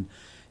investing in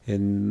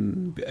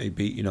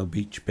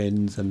beach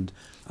bins and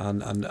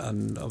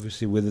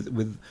obviously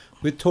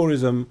with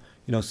tourism.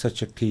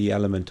 Such a key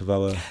element of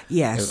our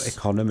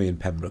economy in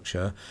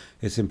Pembrokeshire.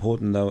 It's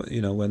important though,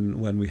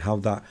 when we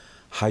have that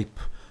hype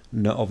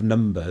of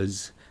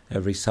numbers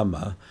every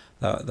summer,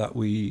 that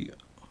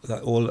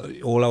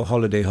all our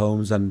holiday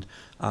homes and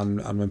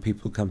when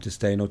people come to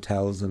stay in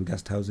hotels and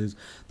guest houses,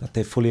 that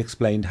they're fully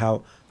explained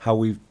how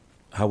we're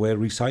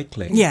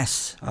recycling.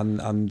 Yes.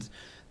 And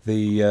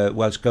the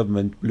Welsh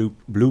Government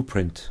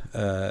blueprint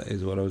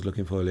is what I was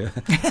looking for earlier.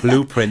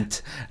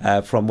 Blueprint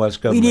from Welsh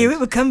Government. We knew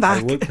it would come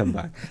back. It would come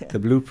back. The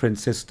blueprint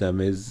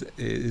system is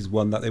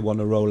one that they want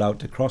to roll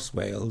out across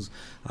Wales,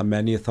 and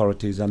many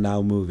authorities are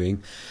now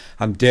moving.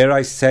 And dare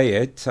I say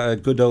it,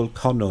 good old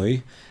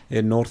Conwy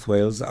in North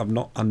Wales are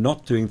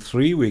not doing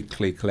 3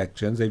 weekly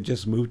collections. They've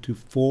just moved to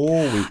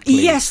 4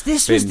 weekly. Yes,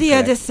 this was the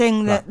other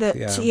thing that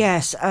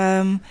yes.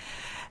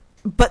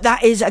 But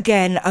that is,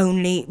 again,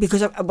 only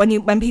because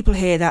when people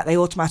hear that, they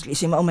automatically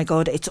assume, oh my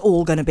God, it's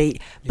all going to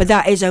be... But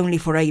that is only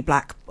for a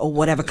black or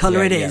whatever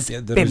colour it is,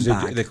 bin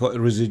bag. They call it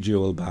a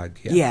residual bag.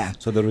 Yeah.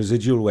 So the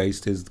residual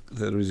waste is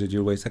the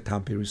residual waste that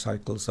can't be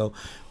recycled. So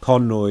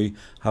Conwy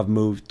have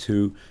moved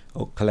to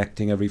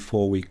collecting every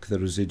 4 weeks the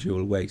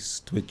residual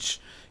waste, which,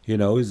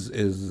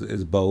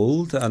 is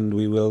bold, and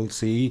we will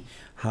see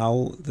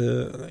how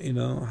the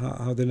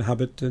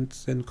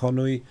inhabitants in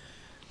Conwy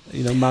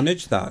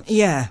manage that.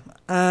 Yeah.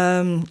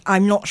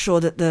 I'm not sure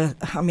that the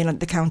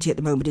county at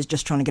the moment is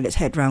just trying to get its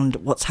head round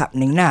what's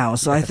happening now.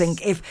 So yes. I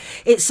think if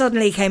it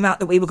suddenly came out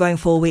that we were going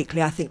 4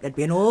 weekly, I think there's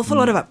an awful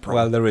lot of uproar.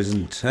 Well, there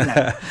isn't.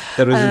 No.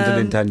 There isn't an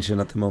intention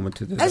at the moment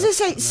to do that. As I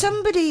say,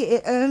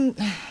 somebody...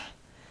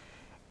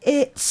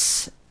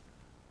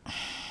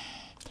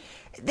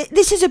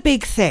 This is a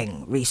big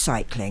thing,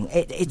 recycling.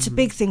 It's a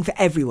big thing for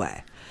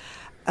everywhere.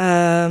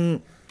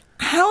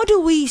 How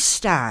do we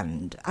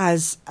stand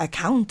as a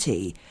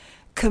county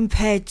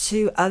compared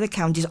to other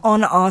counties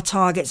on our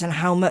targets and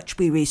how much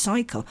we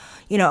recycle?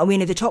 Are we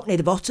near the top, near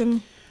the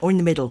bottom, or in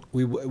the middle?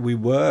 We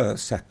were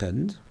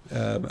second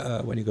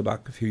when you go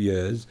back a few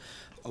years,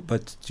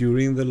 but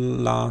during the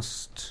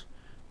last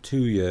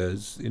 2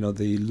 years,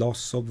 the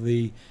loss of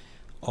the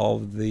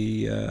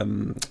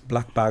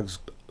black bags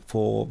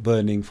for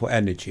burning for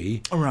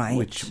energy, right,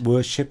 which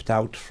were shipped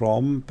out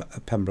from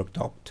Pembroke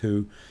Dock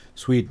to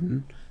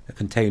Sweden. A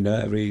container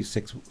every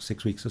six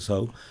weeks or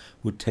so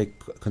would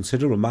take a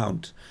considerable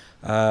amount.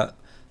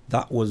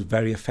 That was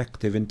very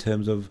effective in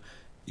terms of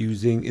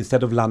using,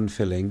 instead of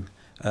landfilling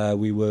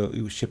we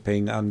were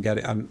shipping and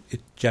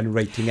it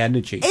generating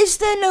energy. Is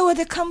there no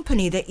other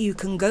company that you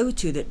can go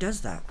to that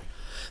does that?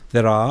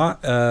 There are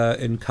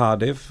in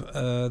Cardiff.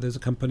 There's a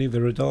company,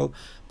 Viridol,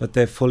 but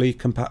they're fully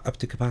up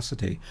to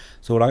capacity.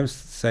 So what I'm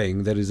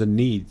saying, there is a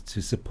need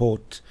to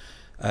support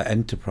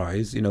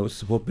enterprise,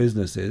 support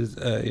businesses,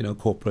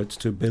 corporates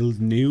to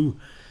build new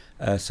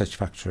such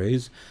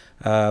factories.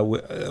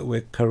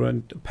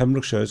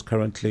 Pembrokeshire is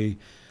currently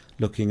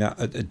looking at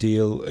a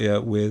deal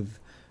with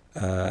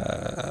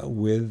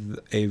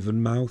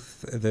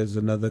Avonmouth. There's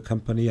another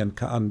company,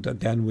 and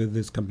again with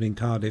this company in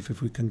Cardiff,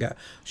 if we can get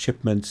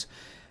shipments.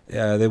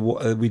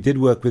 We did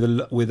work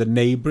with a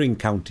neighbouring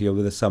county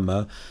over the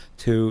summer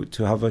to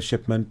have a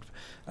shipment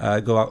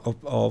go out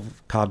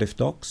of Cardiff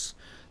docks.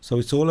 So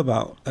it's all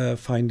about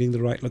finding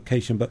the right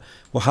location. But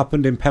what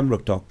happened in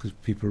Pembroke Dock,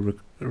 people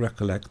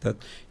recollect that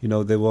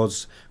there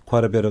was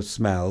quite a bit of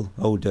smell,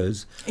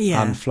 odours,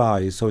 and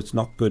flies. So it's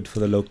not good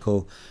for the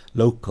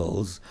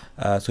locals.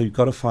 So you've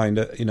got to find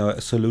a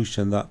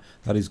solution that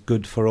is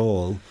good for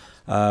all.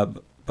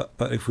 But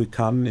if we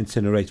can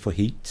incinerate for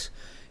heat,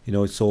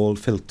 it's all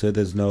filtered,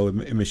 there's no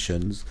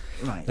emissions,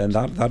 right, then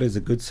that is a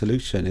good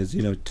solution, is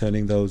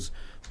turning those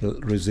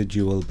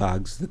residual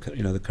bags, the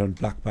current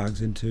black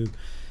bags, into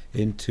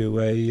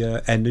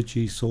a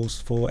energy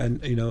source a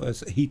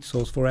heat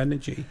source for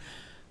energy.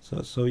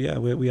 So yeah,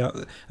 we are,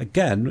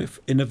 again, if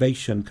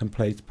innovation can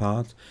play its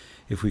part,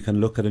 if we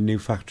can look at a new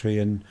factory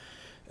in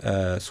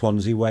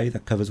Swansea Way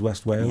that covers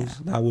West Wales,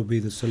 that would be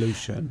the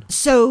solution.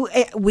 So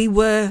we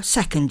were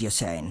second, you're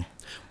saying?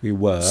 We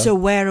were. So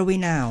where are we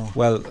now?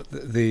 Well,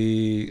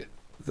 we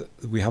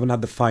haven't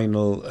had the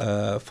final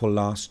for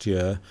last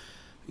year.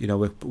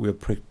 We're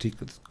pretty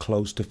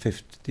close to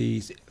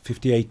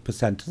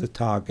 58% of the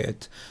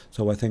target.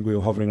 So I think we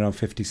were hovering around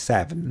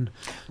 57.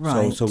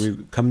 Right. So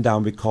we've come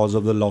down because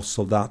of the loss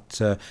of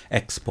that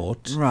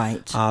export.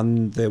 Right.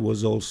 And there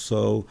was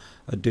also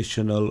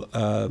additional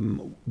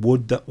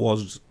wood that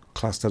was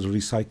classed as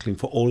recycling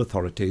for all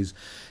authorities.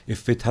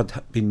 If it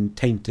had been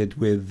tainted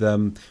with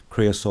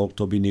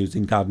creosote or been used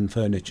in garden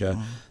furniture,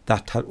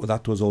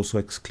 that was also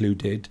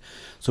excluded.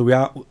 So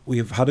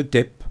we've had a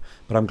dip,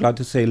 but I'm glad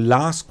to say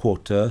last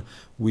quarter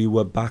we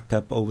were back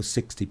up over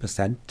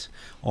 60%,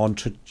 on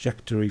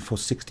trajectory for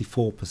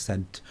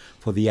 64%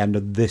 for the end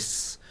of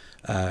this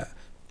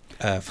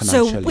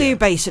financial year. So we're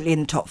basically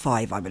in the top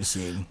 5, I would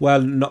assume.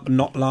 Well,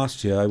 not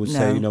last year. I would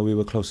say we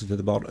were closer to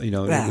the bottom.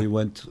 We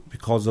went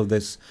because of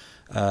this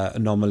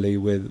anomaly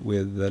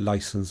with the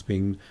license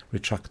being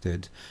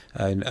retracted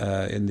in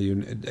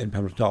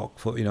Pembroke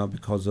Dock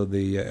because of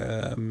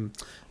the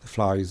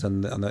flies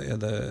and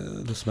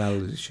the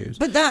smell issues.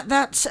 But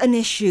that's an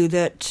issue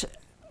that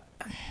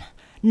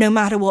no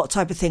matter what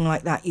type of thing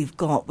like that you've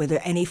got with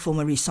any form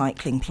of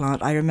recycling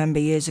plant. I remember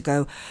years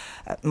ago,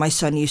 my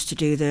son used to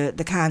do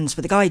the cans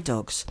for the guide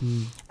dogs,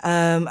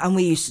 and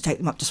we used to take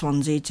them up to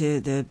Swansea to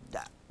the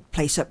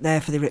place up there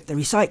for the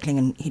recycling,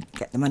 and he'd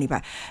get the money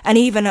back. And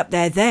even up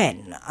there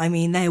then, I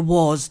mean, there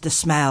was the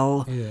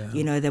smell,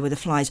 there were the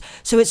flies.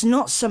 So it's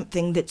not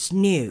something that's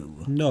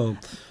new. No,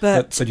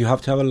 but you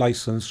have to have a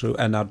licence through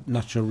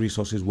Natural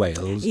Resources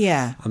Wales.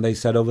 Yeah. And they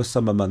said over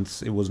summer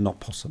months it was not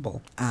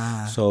possible.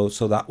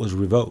 So that was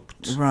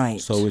revoked.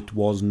 Right. So it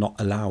was not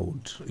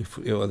allowed.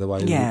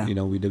 Otherwise,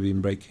 we'd have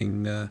been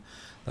breaking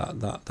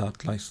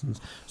that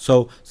license.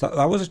 So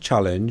that was a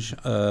challenge,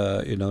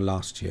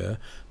 last year.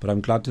 But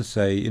I'm glad to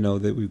say,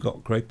 that we've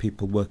got great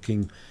people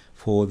working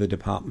for the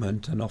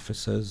department and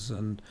officers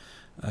and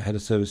head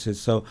of services.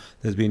 So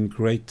there's been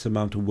great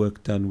amount of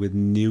work done with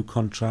new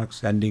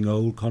contracts, ending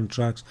old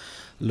contracts,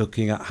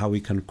 looking at how we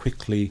can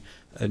quickly,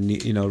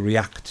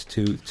 react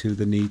to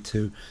the need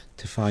to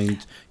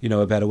find,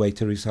 a better way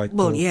to recycle.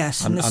 Well,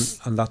 yes,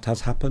 and that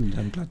has happened,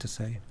 I'm glad to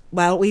say.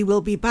 Well, we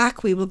will be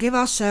back. We will give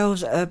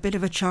ourselves a bit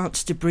of a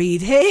chance to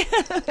breathe here.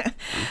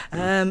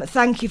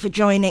 Thank you for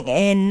joining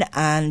in,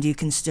 and you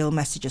can still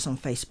message us on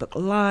Facebook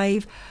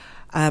Live.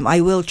 I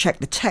will check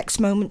the text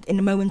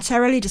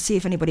momentarily to see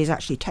if anybody's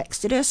actually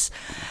texted us.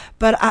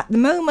 But at the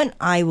moment,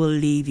 I will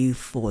leave you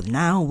for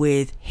now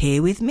with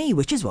Here With Me,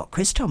 which is what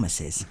Cris Tomos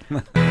is.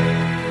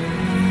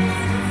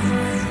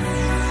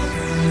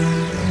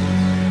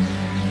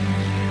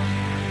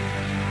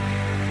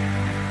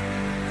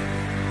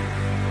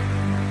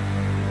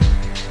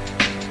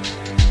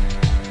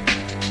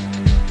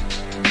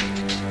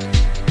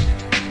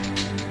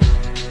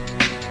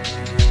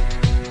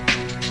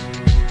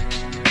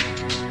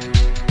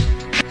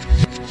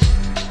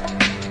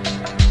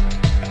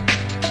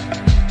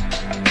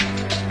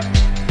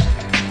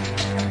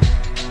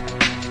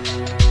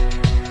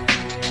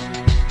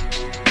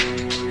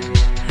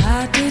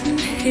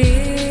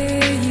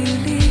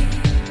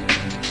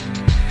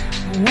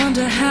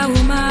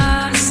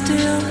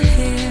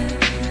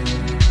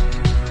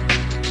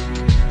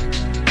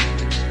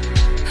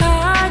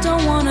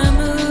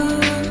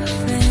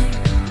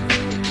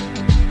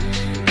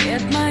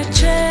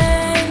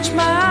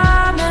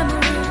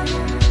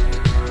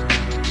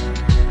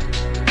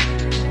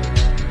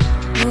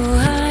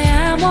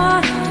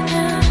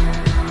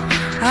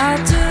 I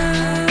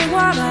do.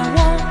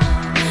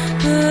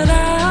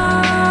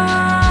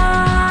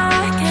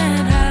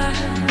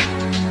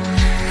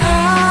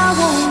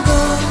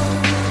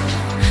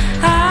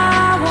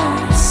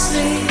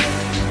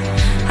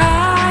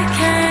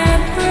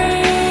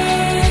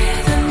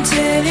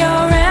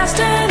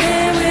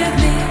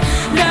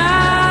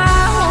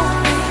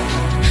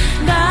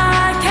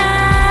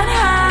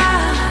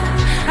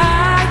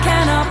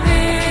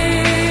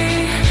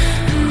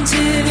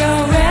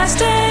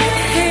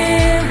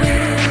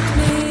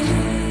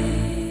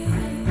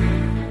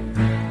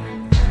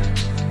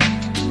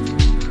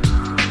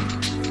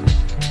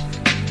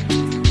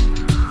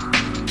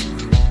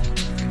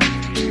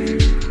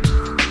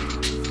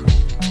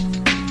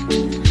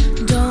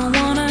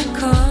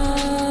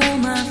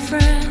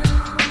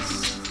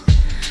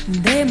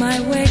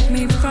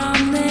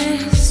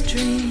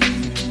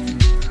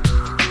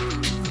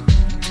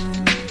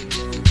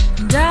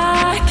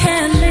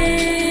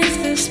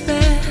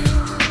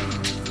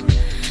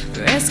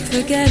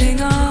 forgetting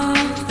all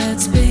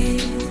that's been.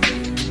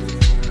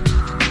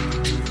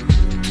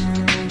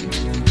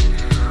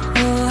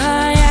 Oh,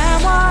 I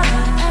am what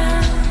I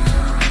am.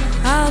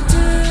 I'll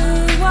do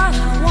what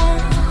I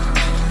want,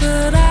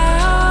 but I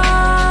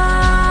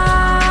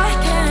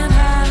can't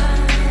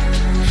hide.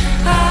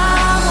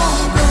 I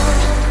won't go,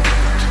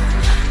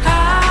 I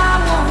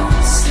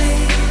won't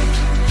sleep,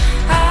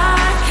 I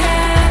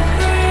can't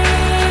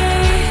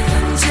breathe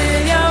until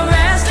you're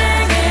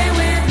resting here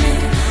with me.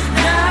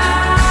 And I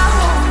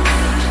won't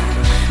leave,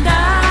 and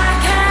I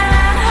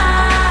can't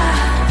hide,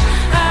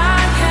 I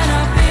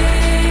cannot be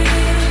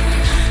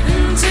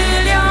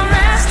until you're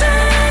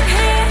resting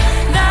here.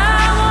 And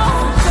I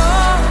won't go,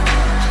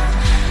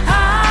 I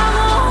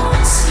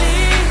won't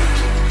sleep,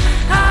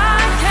 I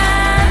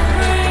can't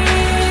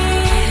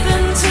breathe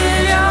until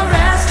you're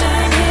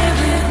resting here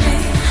with me.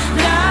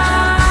 And I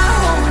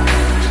won't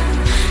leave,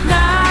 and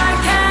I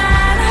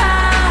can't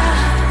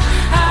hide,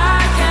 I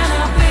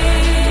cannot be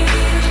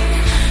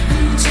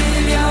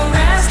until you're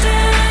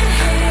resting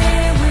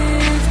here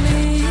with me.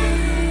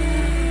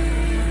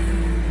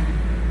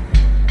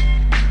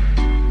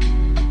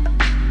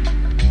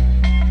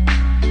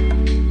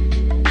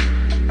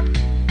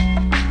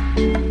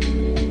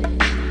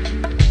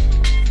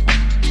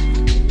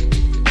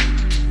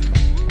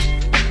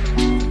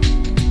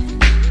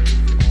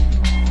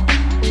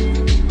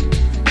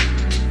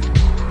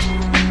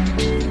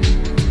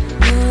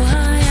 Oh,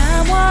 I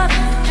am what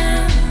I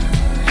am.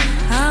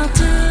 I'll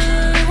do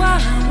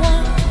what I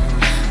want,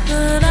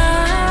 but I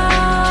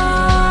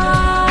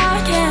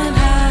can't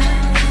hide.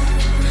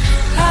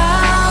 I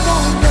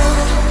won't go,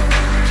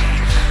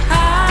 I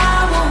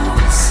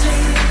won't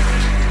sleep,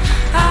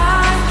 I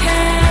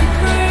can't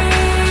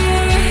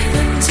breathe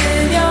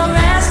until you're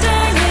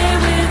resting here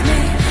with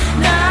me.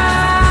 And I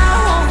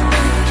won't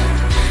leave,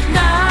 and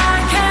I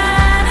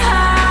can't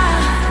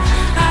hide,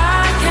 I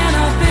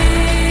cannot be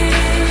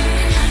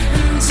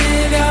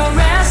until you're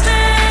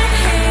resting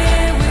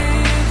here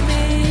with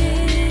me.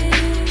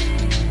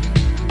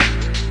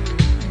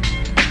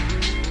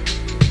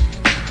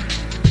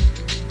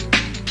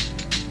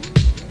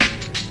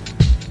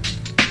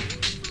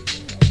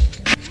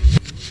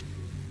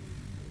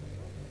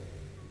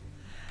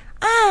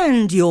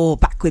 And you're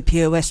back with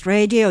Pure West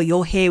Radio.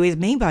 You're here with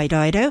me by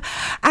Dido,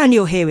 and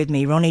you're here with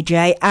me, Ronnie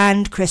J,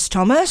 and Cris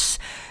Tomos.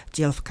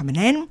 Jill for coming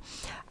in.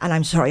 And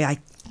I'm sorry,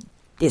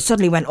 it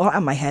suddenly went all out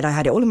of my head. I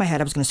had it all in my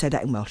head. I was going to say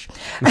that in Welsh.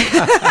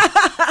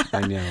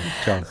 I know,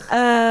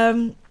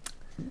 John.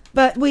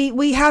 But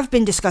we have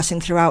been discussing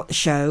throughout the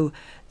show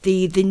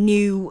the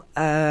new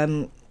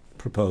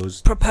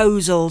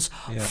proposals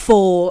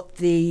for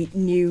the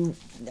new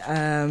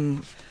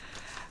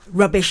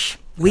rubbish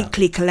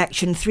weekly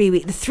collection. The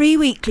 3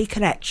 weekly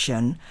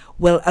collection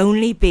will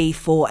only be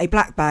for a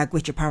black bag,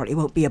 which apparently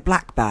won't be a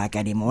black bag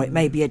anymore. It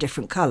may be a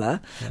different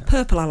colour. Yeah.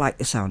 Purple I like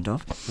the sound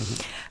of.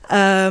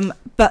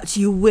 But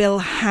you will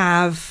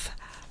have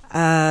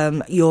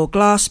your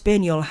glass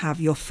bin, you'll have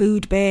your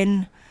food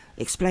bin.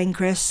 Explain,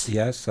 Chris.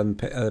 Yes, and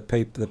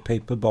the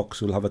paper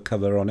box will have a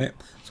cover on it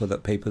so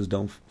that papers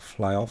don't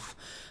fly off.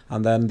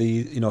 And then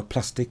the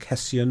plastic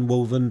Hessian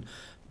woven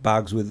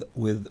bags with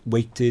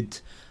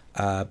weighted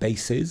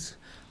bases,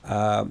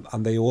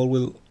 and they all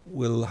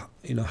will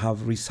have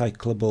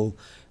recyclable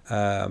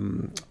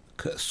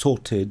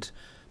sorted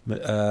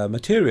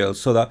materials.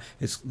 So that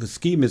the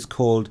scheme is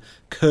called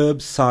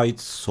curbside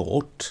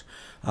sort,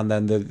 and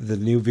then the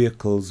new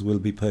vehicles will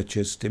be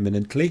purchased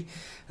imminently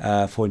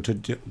for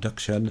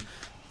introduction,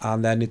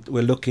 and then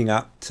we're looking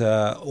at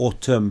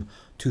autumn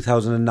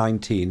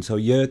 2019. So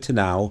year to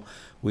now,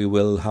 we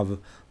will have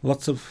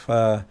lots of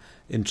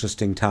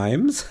interesting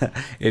times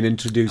in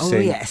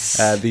introducing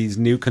these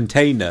new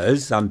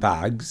containers and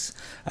bags,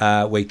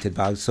 weighted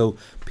bags. So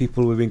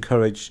people will be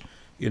encouraged,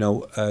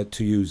 to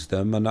use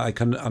them.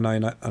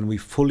 And we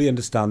fully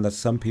understand that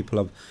some people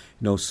have,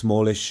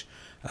 smallish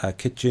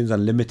kitchens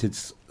and limited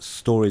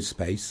storage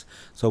space.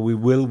 So we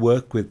will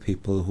work with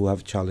people who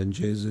have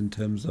challenges in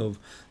terms of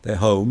their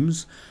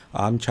homes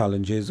and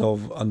challenges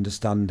of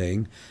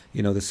understanding,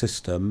 the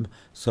system.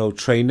 So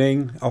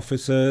training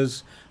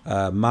officers,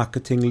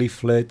 marketing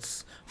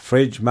leaflets,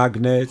 fridge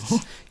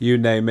magnets, you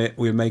name it.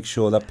 We'll make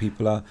sure that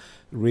people are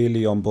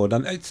really on board.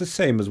 And it's the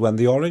same as when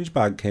the orange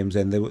bag came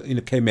in. There were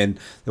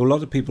a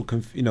lot of people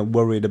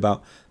worried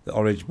about the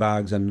orange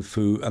bags and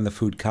food and the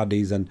food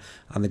caddies and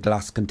the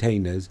glass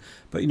containers.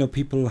 But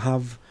people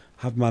have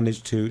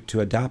managed to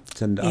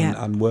adapt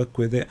and work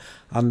with it.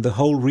 And the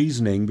whole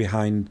reasoning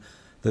behind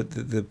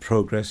the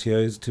progress here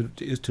is to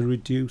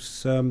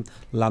reduce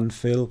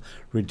landfill,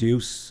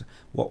 reduce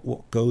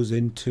what goes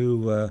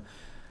into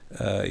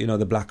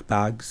the black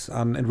bags,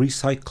 and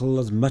recycle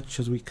as much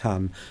as we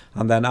can.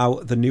 And then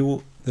the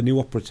new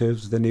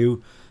operatives, the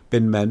new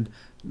bin men,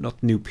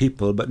 not new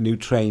people but newly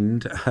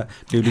trained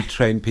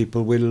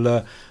people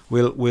will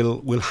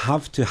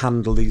have to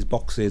handle these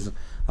boxes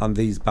and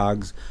these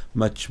bags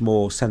much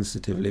more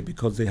sensitively,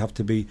 because they have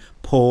to be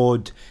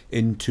poured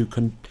into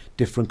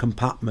different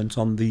compartments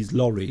on these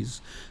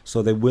lorries.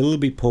 So they will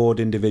be poured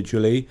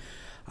individually,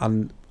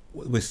 and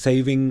we're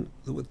saving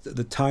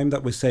the time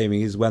that we're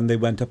saving is when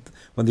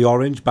the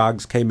orange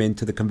bags came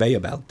into the conveyor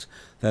belt.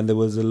 Then there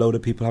was a load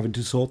of people having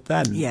to sort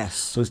then. Yes.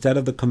 So instead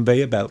of the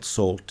conveyor belt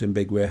sort in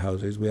big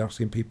warehouses, we're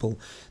asking people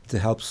to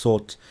help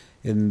sort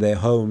in their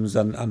homes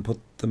and put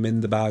them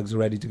in the bags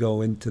ready to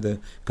go into the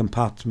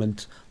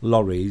compartment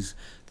lorries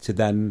to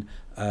then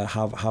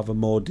have a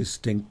more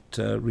distinct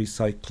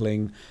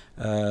recycling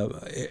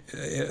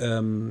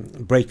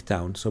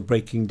breakdown. So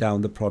breaking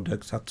down the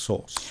products at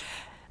source.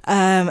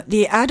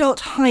 The adult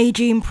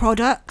hygiene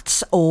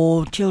products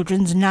or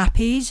children's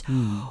nappies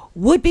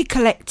would be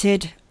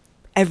collected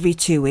every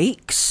 2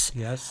 weeks.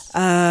 Yes.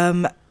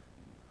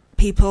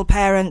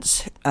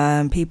 Parents,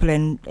 people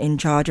in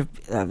charge of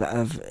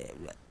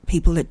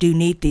people that do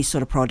need these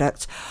sort of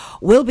products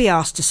will be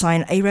asked to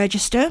sign a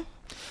register.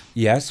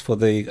 Yes, for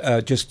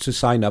the just to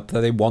sign up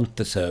that they want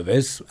the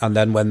service, and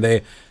then when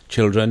their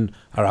children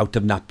are out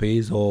of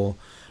nappies, or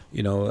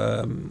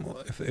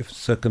if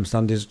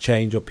circumstances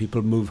change or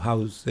people move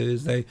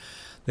houses, they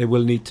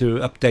will need to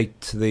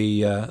update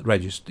the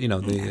register,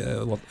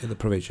 the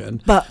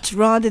provision. But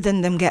rather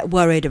than them get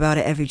worried about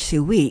it every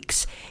 2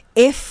 weeks,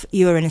 if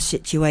you're in a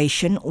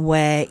situation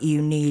where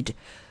you need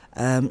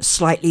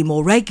slightly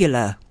more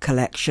regular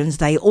collections,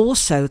 they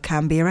also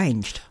can be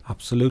arranged.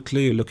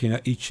 Absolutely. You're looking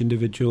at each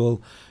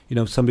individual.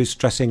 If somebody's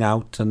stressing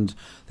out and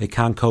they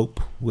can't cope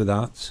with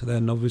that,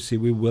 then obviously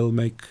we will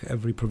make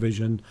every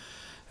provision,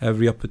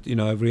 every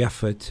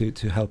effort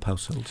to help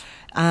households.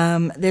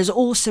 There's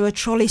also a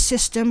trolley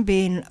system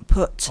being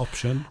put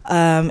option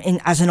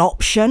in as an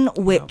option,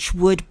 which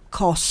would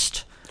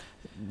cost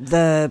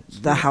the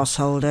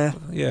householder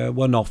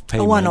one-off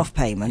payment. A one-off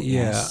payment,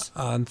 yes.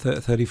 And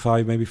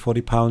 35, maybe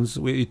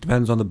 £40. It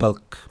depends on the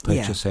bulk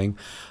purchasing.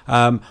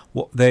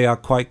 They are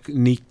quite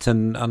neat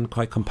and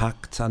quite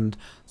compact, and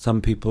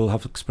some people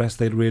have expressed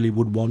they really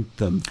would want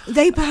them.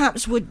 They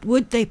perhaps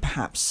would they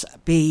perhaps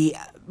be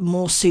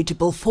more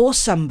suitable for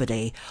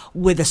somebody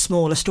with a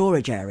smaller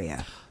storage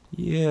area?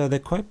 Yeah, they're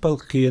quite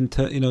bulky, and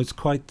it's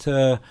quite.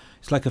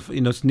 It's like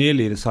it's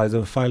nearly the size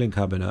of a filing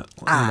cabinet.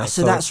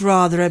 So that's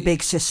rather a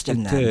big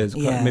system. It is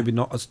maybe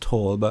not as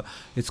tall, but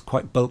it's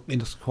quite bulky.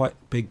 It's quite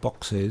big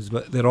boxes,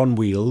 but they're on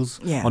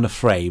wheels, on a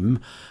frame,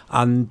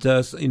 and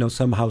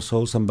some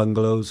households, some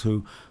bungalows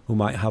who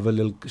might have a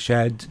little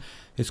shed.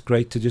 It's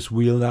great to just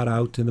wheel that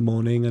out in the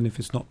morning, and if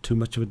it's not too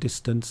much of a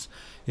distance,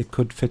 it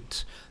could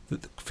fit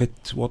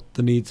what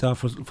the needs are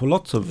for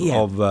lots of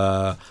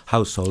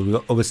households. We've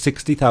got over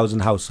 60,000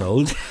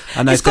 households,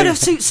 and it's got to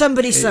suit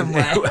somebody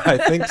somewhere. I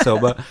think so,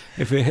 but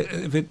if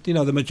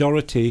the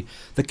majority,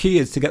 the key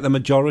is to get the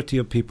majority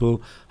of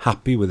people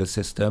happy with the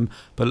system.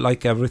 But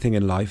like everything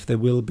in life, there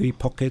will be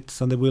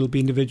pockets and there will be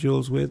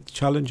individuals with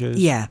challenges.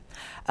 Yeah,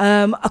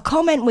 a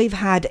comment we've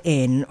had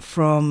in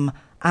from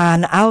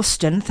Anne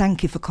Alston.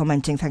 Thank you for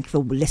commenting. Thank you for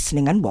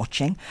listening and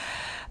watching.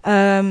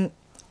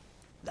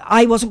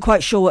 I wasn't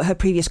quite sure what her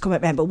previous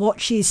comment meant, but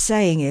what she's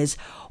saying is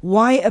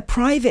why a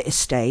private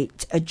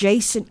estate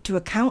adjacent to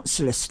a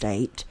council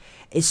estate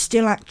is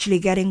still actually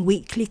getting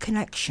weekly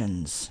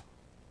collections.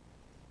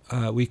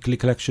 Weekly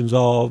collections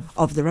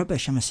of the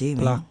rubbish, I'm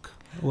assuming. Black.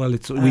 Well,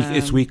 it's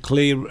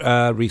weekly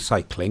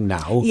recycling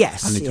now.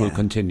 Yes, and it will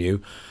continue.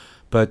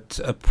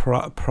 But a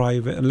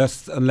private,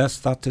 unless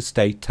that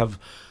estate have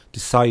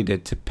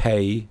decided to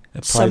pay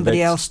a somebody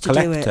private else to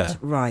collector. do it,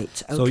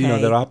 right? Okay. So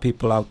there are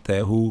people out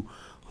there who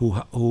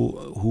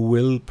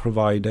will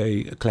provide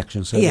a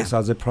collection service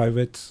as a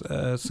private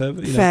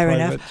service. Fair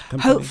enough.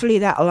 Company. Hopefully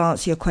that will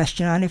answer your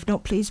question, and if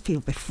not, please feel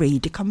free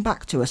to come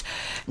back to us.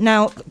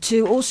 Now,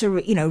 to also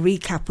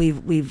recap,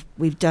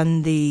 we've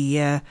done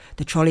the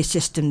trolley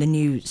system, the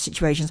new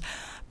situations.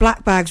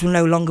 Black bags will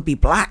no longer be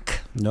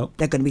black. Nope.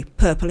 They're going to be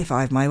purple, if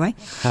I have my way.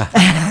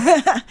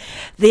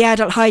 The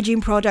adult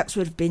hygiene products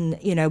would have been,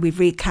 we've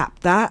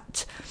recapped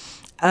that.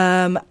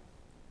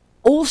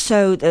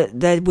 Also,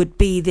 there would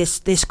be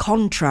this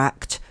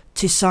contract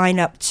to sign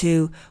up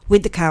to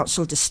with the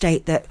council to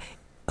state that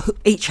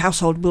each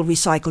household will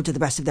recycle to the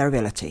best of their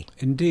ability.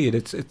 Indeed,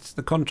 it's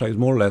the contract is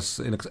more or less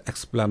an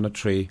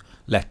explanatory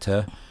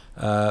letter,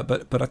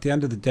 but at the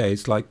end of the day,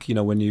 it's like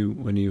when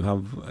you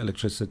have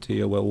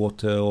electricity or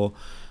water or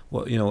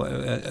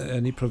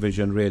any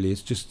provision really.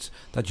 It's just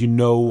that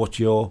what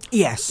you're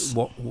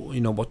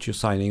what you're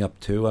signing up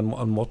to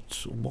and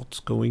what's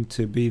going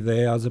to be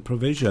there as a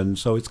provision.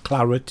 So it's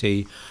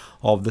clarity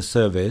of the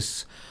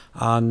service,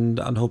 and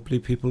hopefully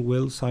people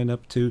will sign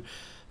up to.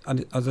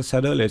 And as I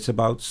said earlier, it's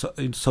about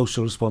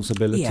social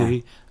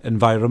responsibility,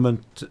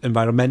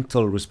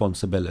 environmental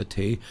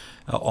responsibility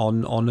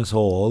on us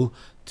all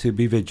to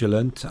be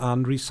vigilant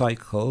and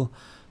recycle,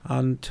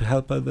 and to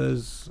help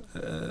others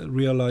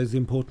realise the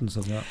importance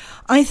of that.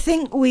 I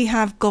think we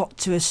have got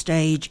to a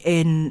stage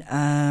in,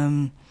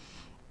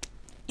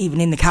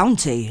 even in the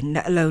county,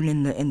 let alone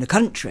in the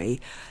country,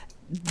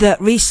 that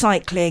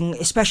recycling,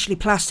 especially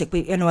plastic,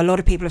 a lot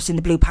of people have seen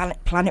the Blue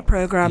Planet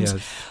programmes.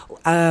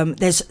 Yes.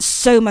 There's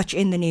so much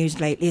in the news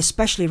lately,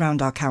 especially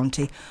around our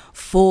county,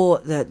 for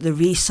the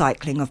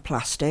recycling of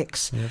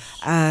plastics. Yes.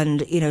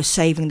 And,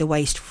 saving the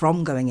waste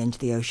from going into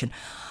the ocean.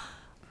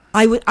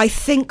 I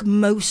think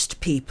most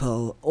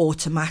people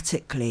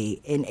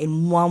automatically,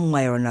 in one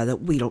way or another,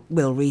 will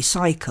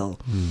recycle.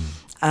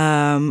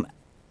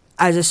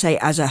 As I say,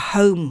 as a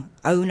home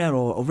owner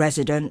or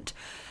resident.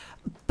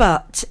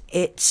 But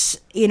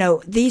it's,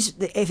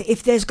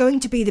 if there's going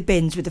to be the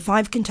bins with the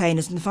 5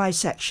 containers and the 5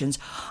 sections,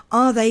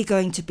 are they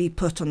going to be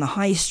put on the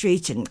high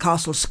street in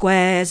Castle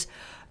Squares,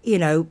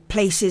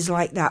 places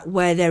like that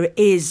where there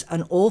is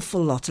an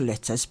awful lot of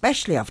litter,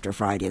 especially after a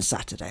Friday and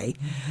Saturday?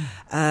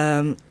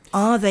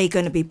 Are they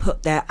going to be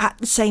put there at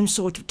the same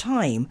sort of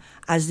time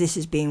as this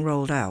is being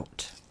rolled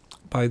out?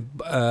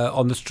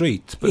 On the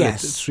street? But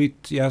yes.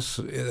 Street, yes.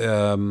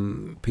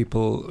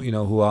 People,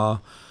 who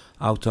are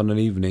out on an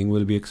evening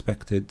will be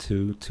expected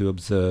to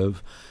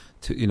observe,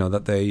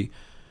 that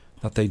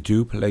they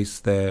do place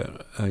their,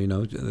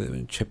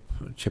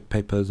 chip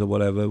papers or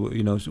whatever,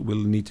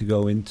 will need to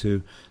go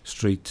into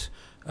street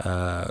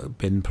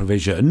bin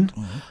provision.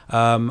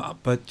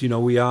 But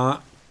we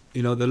are,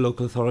 the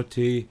local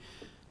authority,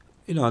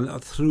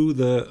 and through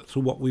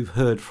what we've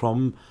heard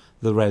from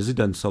the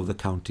residents of the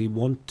county,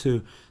 want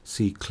to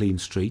see clean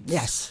streets.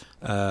 Yes.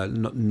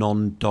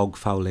 Non-dog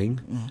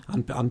fouling,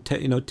 and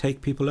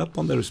take people up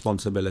on their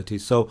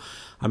responsibilities. So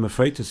I'm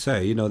afraid to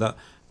say, that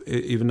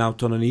even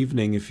out on an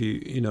evening, if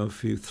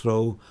you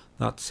throw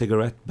that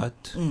cigarette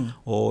butt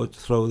or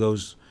throw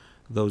those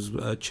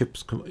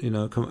chips,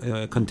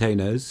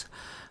 containers,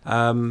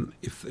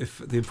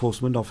 if the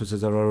enforcement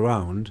officers are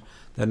around,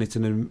 then it's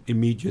an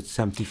immediate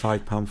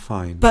 £75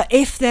 fine. But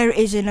if there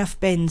is enough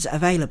bins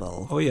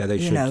available... Oh, yeah, they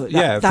should.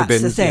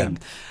 That's the thing.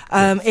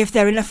 Yeah. If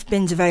there are enough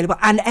bins available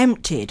and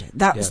emptied,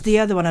 that's the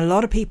other one. A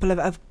lot of people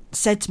have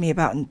said to me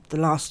about in the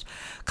last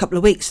couple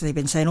of weeks, they've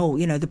been saying,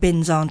 the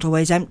bins aren't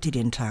always emptied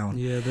in town.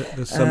 Yeah,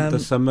 the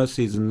summer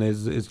season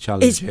is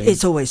challenging.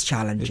 It's always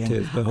challenging.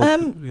 It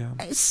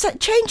is.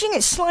 Changing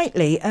it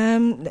slightly,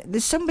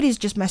 there's somebody's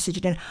just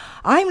messaged in,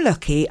 I'm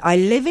lucky, I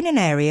live in an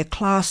area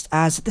classed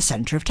as the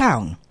centre of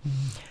town.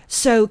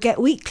 So get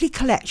weekly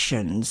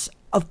collections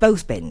of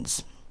both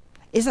bins.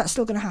 Is that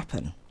still going to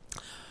happen?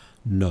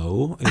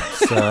 No,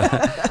 it's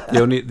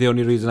the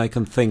only reason I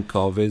can think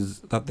of is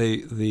that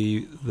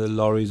the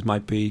lorries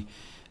might be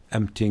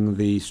emptying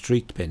the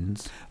street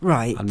bins,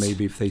 right? And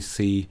maybe if they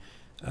see,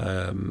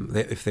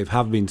 if they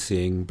have been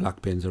seeing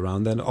black bins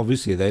around, then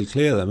obviously they'll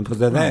clear them because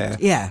they're there.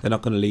 Yeah, they're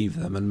not going to leave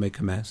them and make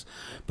a mess.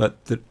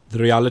 But the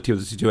reality of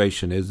the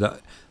situation is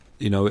that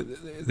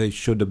they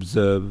should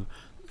observe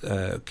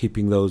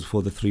keeping those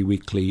for the 3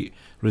 weekly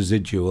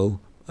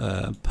residual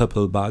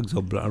purple bags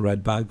or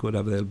red bag,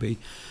 whatever they'll be.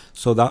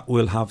 So that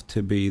will have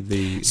to be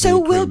the. So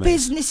will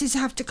businesses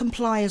have to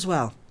comply as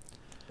well?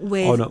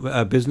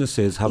 With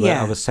businesses have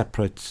a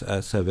separate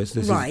service.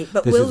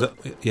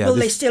 Will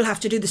they still have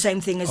to do the same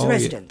thing as the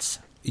residents?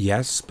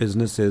 Yes,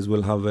 businesses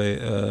will have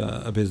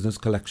a business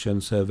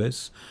collection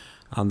service,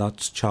 and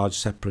that's charged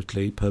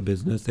separately per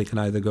business. They can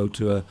either go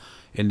to a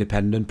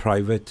independent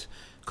private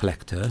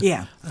collector.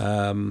 Yeah.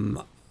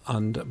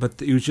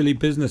 But usually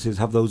businesses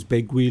have those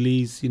big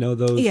wheelies,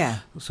 those. Yeah.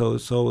 So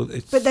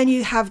it's. But then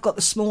you have got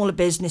the smaller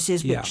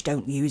businesses which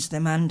don't use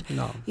them, and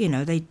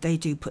they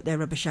do put their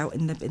rubbish out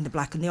in the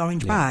black and the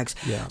orange bags.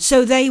 Yeah.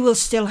 So they will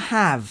still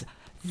have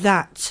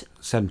that.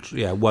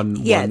 They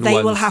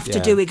will have to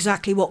do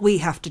exactly what we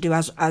have to do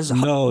as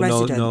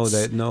residents.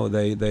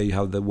 They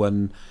have the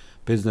one.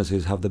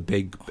 Businesses have the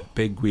big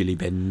wheelie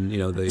bin,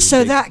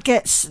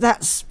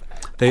 that's.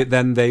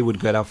 They would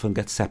get off and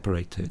get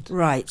separated.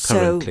 Right.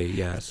 Currently, so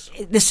yes.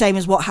 The same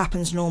as what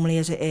happens normally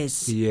as it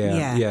is.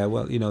 Yeah.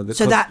 Well,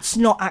 so that's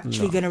not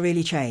actually going to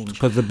really change.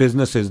 Because the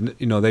businesses,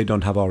 they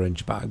don't have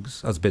orange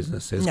bags as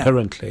businesses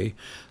currently.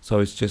 So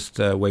it's just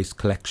waste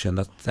collection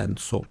that's then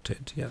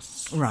sorted.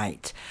 Yes.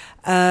 Right.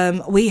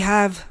 We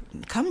have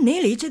come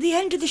nearly to the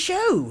end of the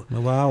show.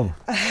 Oh, wow.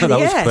 That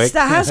was quick.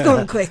 That has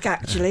gone quick,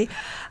 actually.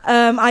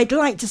 I'd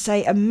like to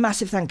say a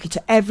massive thank you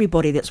to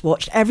everybody that's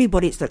watched,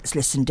 everybody that's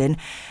listened in,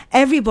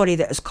 everybody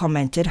that has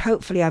commented.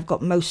 Hopefully I've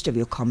got most of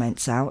your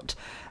comments out.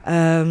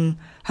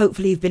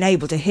 Hopefully you've been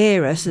able to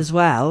hear us as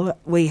well.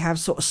 We have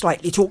sort of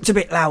slightly talked a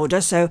bit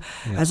louder, so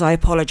as I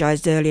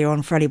apologised earlier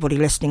on for anybody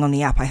listening on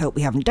the app, I hope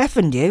we haven't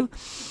deafened you.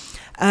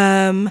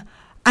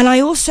 And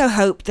I also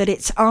hope that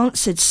it's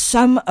answered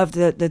some of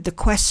the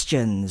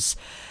questions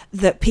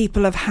that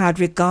people have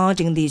had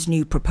regarding these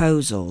new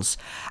proposals,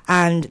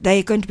 and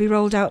they're going to be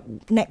rolled out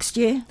next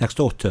year? Next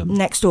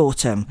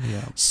autumn.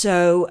 Yeah.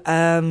 So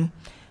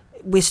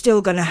we're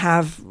still going to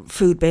have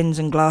food bins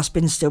and glass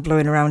bins still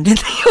blowing around in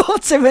the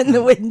autumn and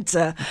the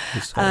winter.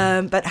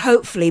 But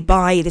hopefully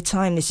by the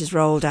time this is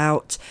rolled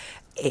out,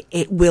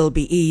 it will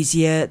be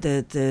easier.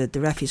 The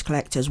refuse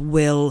collectors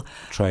will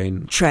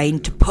train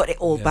to put it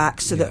all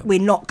back so that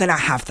we're not going to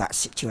have that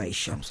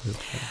situation.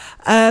 Absolutely.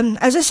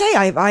 As I say,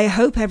 I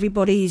hope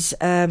everybody's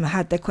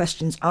had their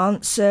questions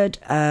answered.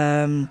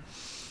 And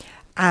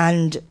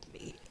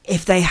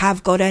if they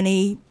have got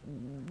any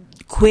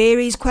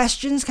queries,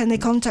 questions, can they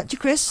contact you,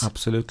 Chris?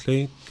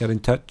 Absolutely. Get in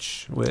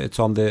touch. It's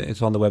on the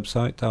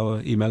website.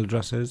 Our email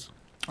address is.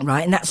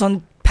 Right, and that's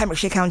on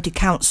Pembrokeshire County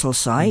Council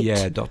site.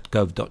 Yeah,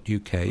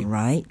 .gov.uk.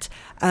 Right.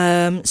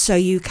 So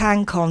you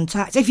can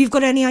contact if you've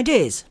got any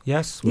ideas.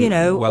 Yes, you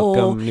know,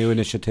 welcome or new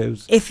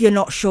initiatives. If you're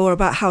not sure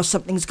about how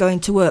something's going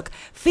to work,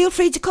 feel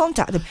free to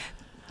contact them.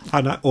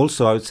 And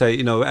also, I would say,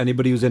 you know,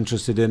 anybody who's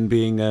interested in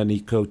being an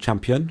eco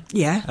champion,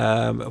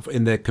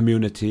 in their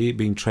community,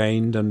 being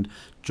trained and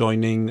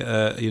joining,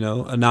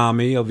 an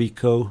army of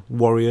eco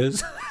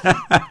warriors,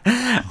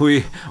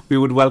 we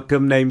would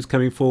welcome names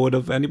coming forward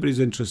of anybody who's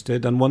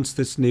interested. And once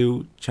this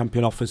new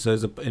champion officer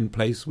is in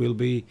place, we'll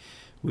be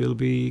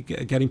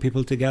getting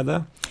people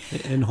together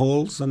in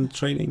halls and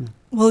training.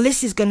 Well,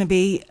 this is going to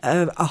be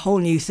a whole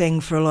new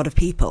thing for a lot of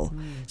people.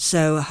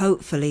 So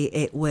hopefully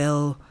it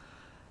will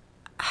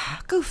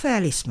go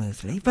fairly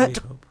smoothly, but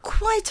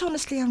quite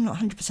honestly I'm not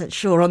 100%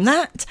 sure on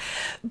that.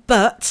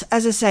 But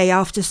as I say,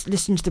 after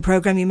listening to the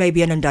programme, you may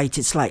be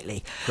inundated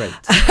slightly. Great.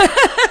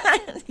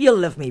 You'll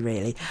love me,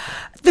 really.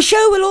 The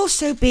show will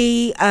also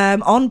be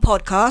on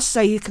podcast,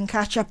 so you can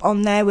catch up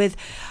on there with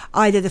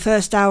either the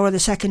first hour or the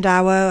second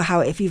hour.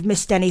 If you've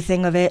missed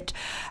anything of it,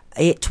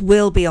 it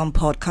will be on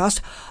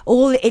podcast.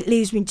 All it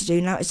leaves me to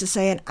do now is to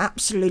say an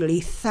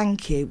absolutely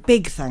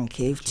big thank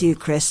you to you,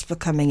 Cris, for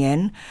coming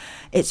in.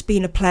 It's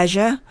been a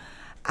pleasure,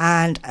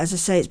 and as I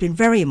say, it's been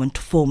very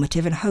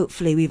informative, and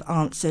hopefully we've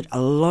answered a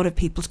lot of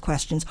people's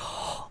questions,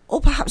 or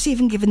perhaps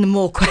even given them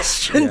more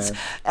questions.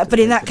 But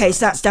in that case,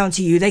 that's down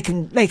to you. They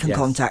can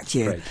contact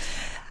you. Great.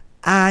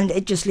 And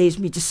it just leaves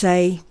me to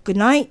say good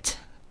night,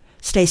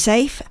 stay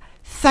safe.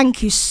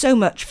 Thank you so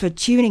much for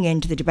tuning in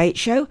to the debate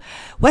show.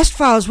 West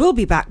Files will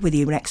be back with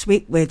you next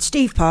week with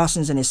Steve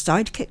Parsons and his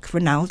sidekick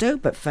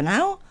Ronaldo. But for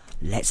now,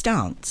 let's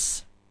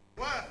dance.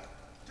 1,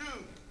 2,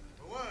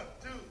 1,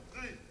 2,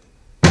 3.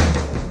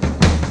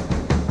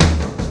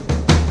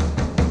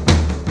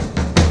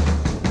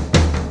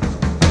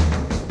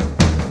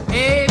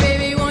 Hey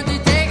baby, won't you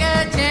take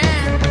a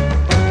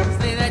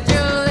chance? Say that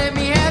you'll let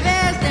me have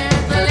this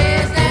dance. Well,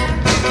 listen.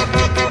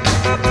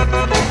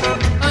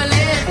 Oh,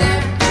 listen.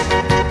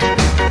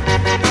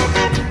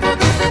 We'll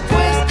do the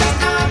twist, the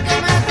stomp, the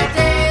mashed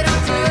potato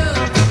too.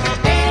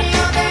 Any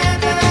old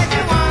dance that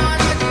you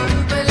wanna do.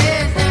 But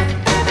listen.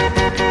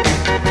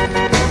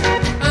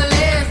 Oh,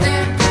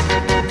 listen.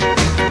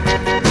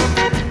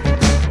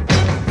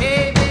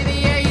 Hey baby,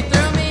 yeah, you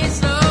throw me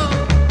slow.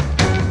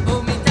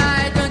 Hold me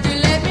tight, don't you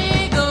let me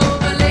go.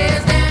 But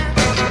listen.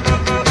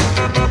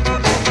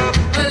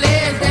 But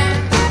listen.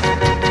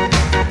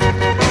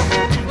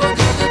 We'll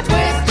do the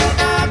twist, the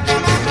stomp, the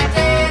mashed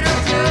potato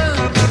too.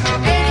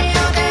 Any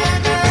old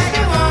dance that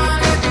you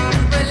wanna do.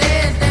 But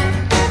listen.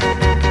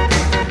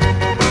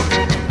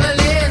 But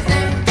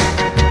listen.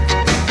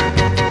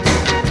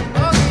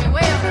 Okay,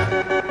 wait on.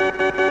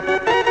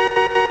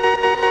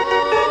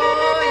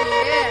 Oh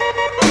yeah.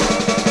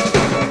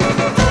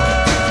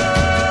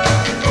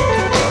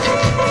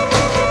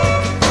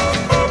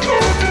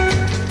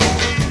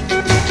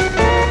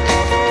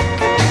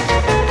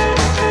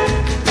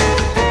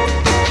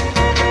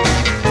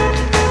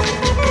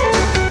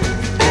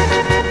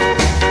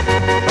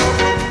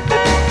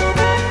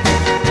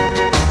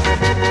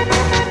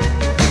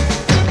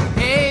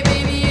 Hey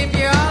baby, if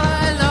you're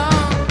all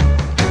alone,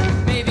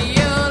 maybe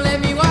you'll let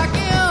me walk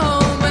you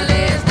home. But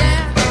listen,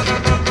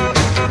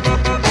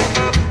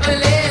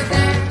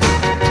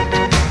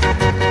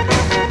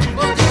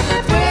 we'll do the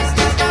twist,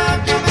 the stomp,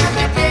 the mashed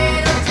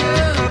potato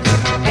too.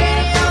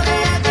 Any old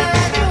dance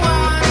that you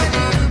wanna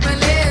do. But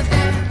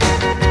listen,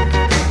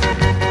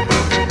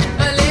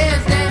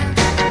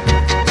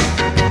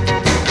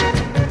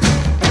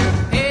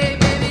 hey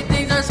baby,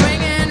 things are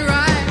swinging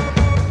right.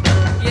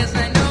 Yes, I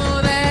know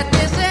that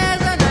this is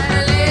a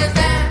night.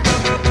 Listen,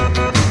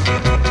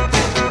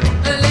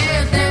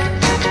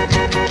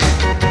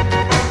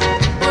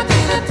 we'll do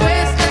the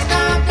twist, the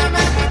stomp, the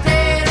mashed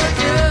potato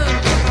too.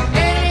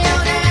 Any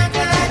old dance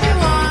that you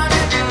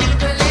wanna do.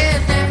 But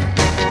listen,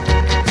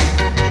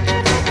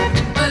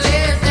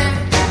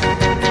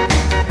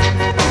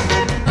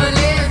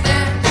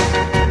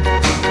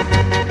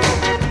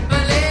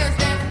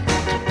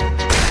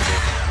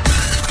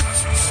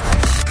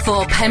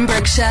 For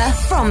Pembrokeshire,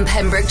 from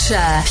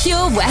Pembrokeshire,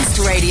 Pure West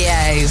Radio.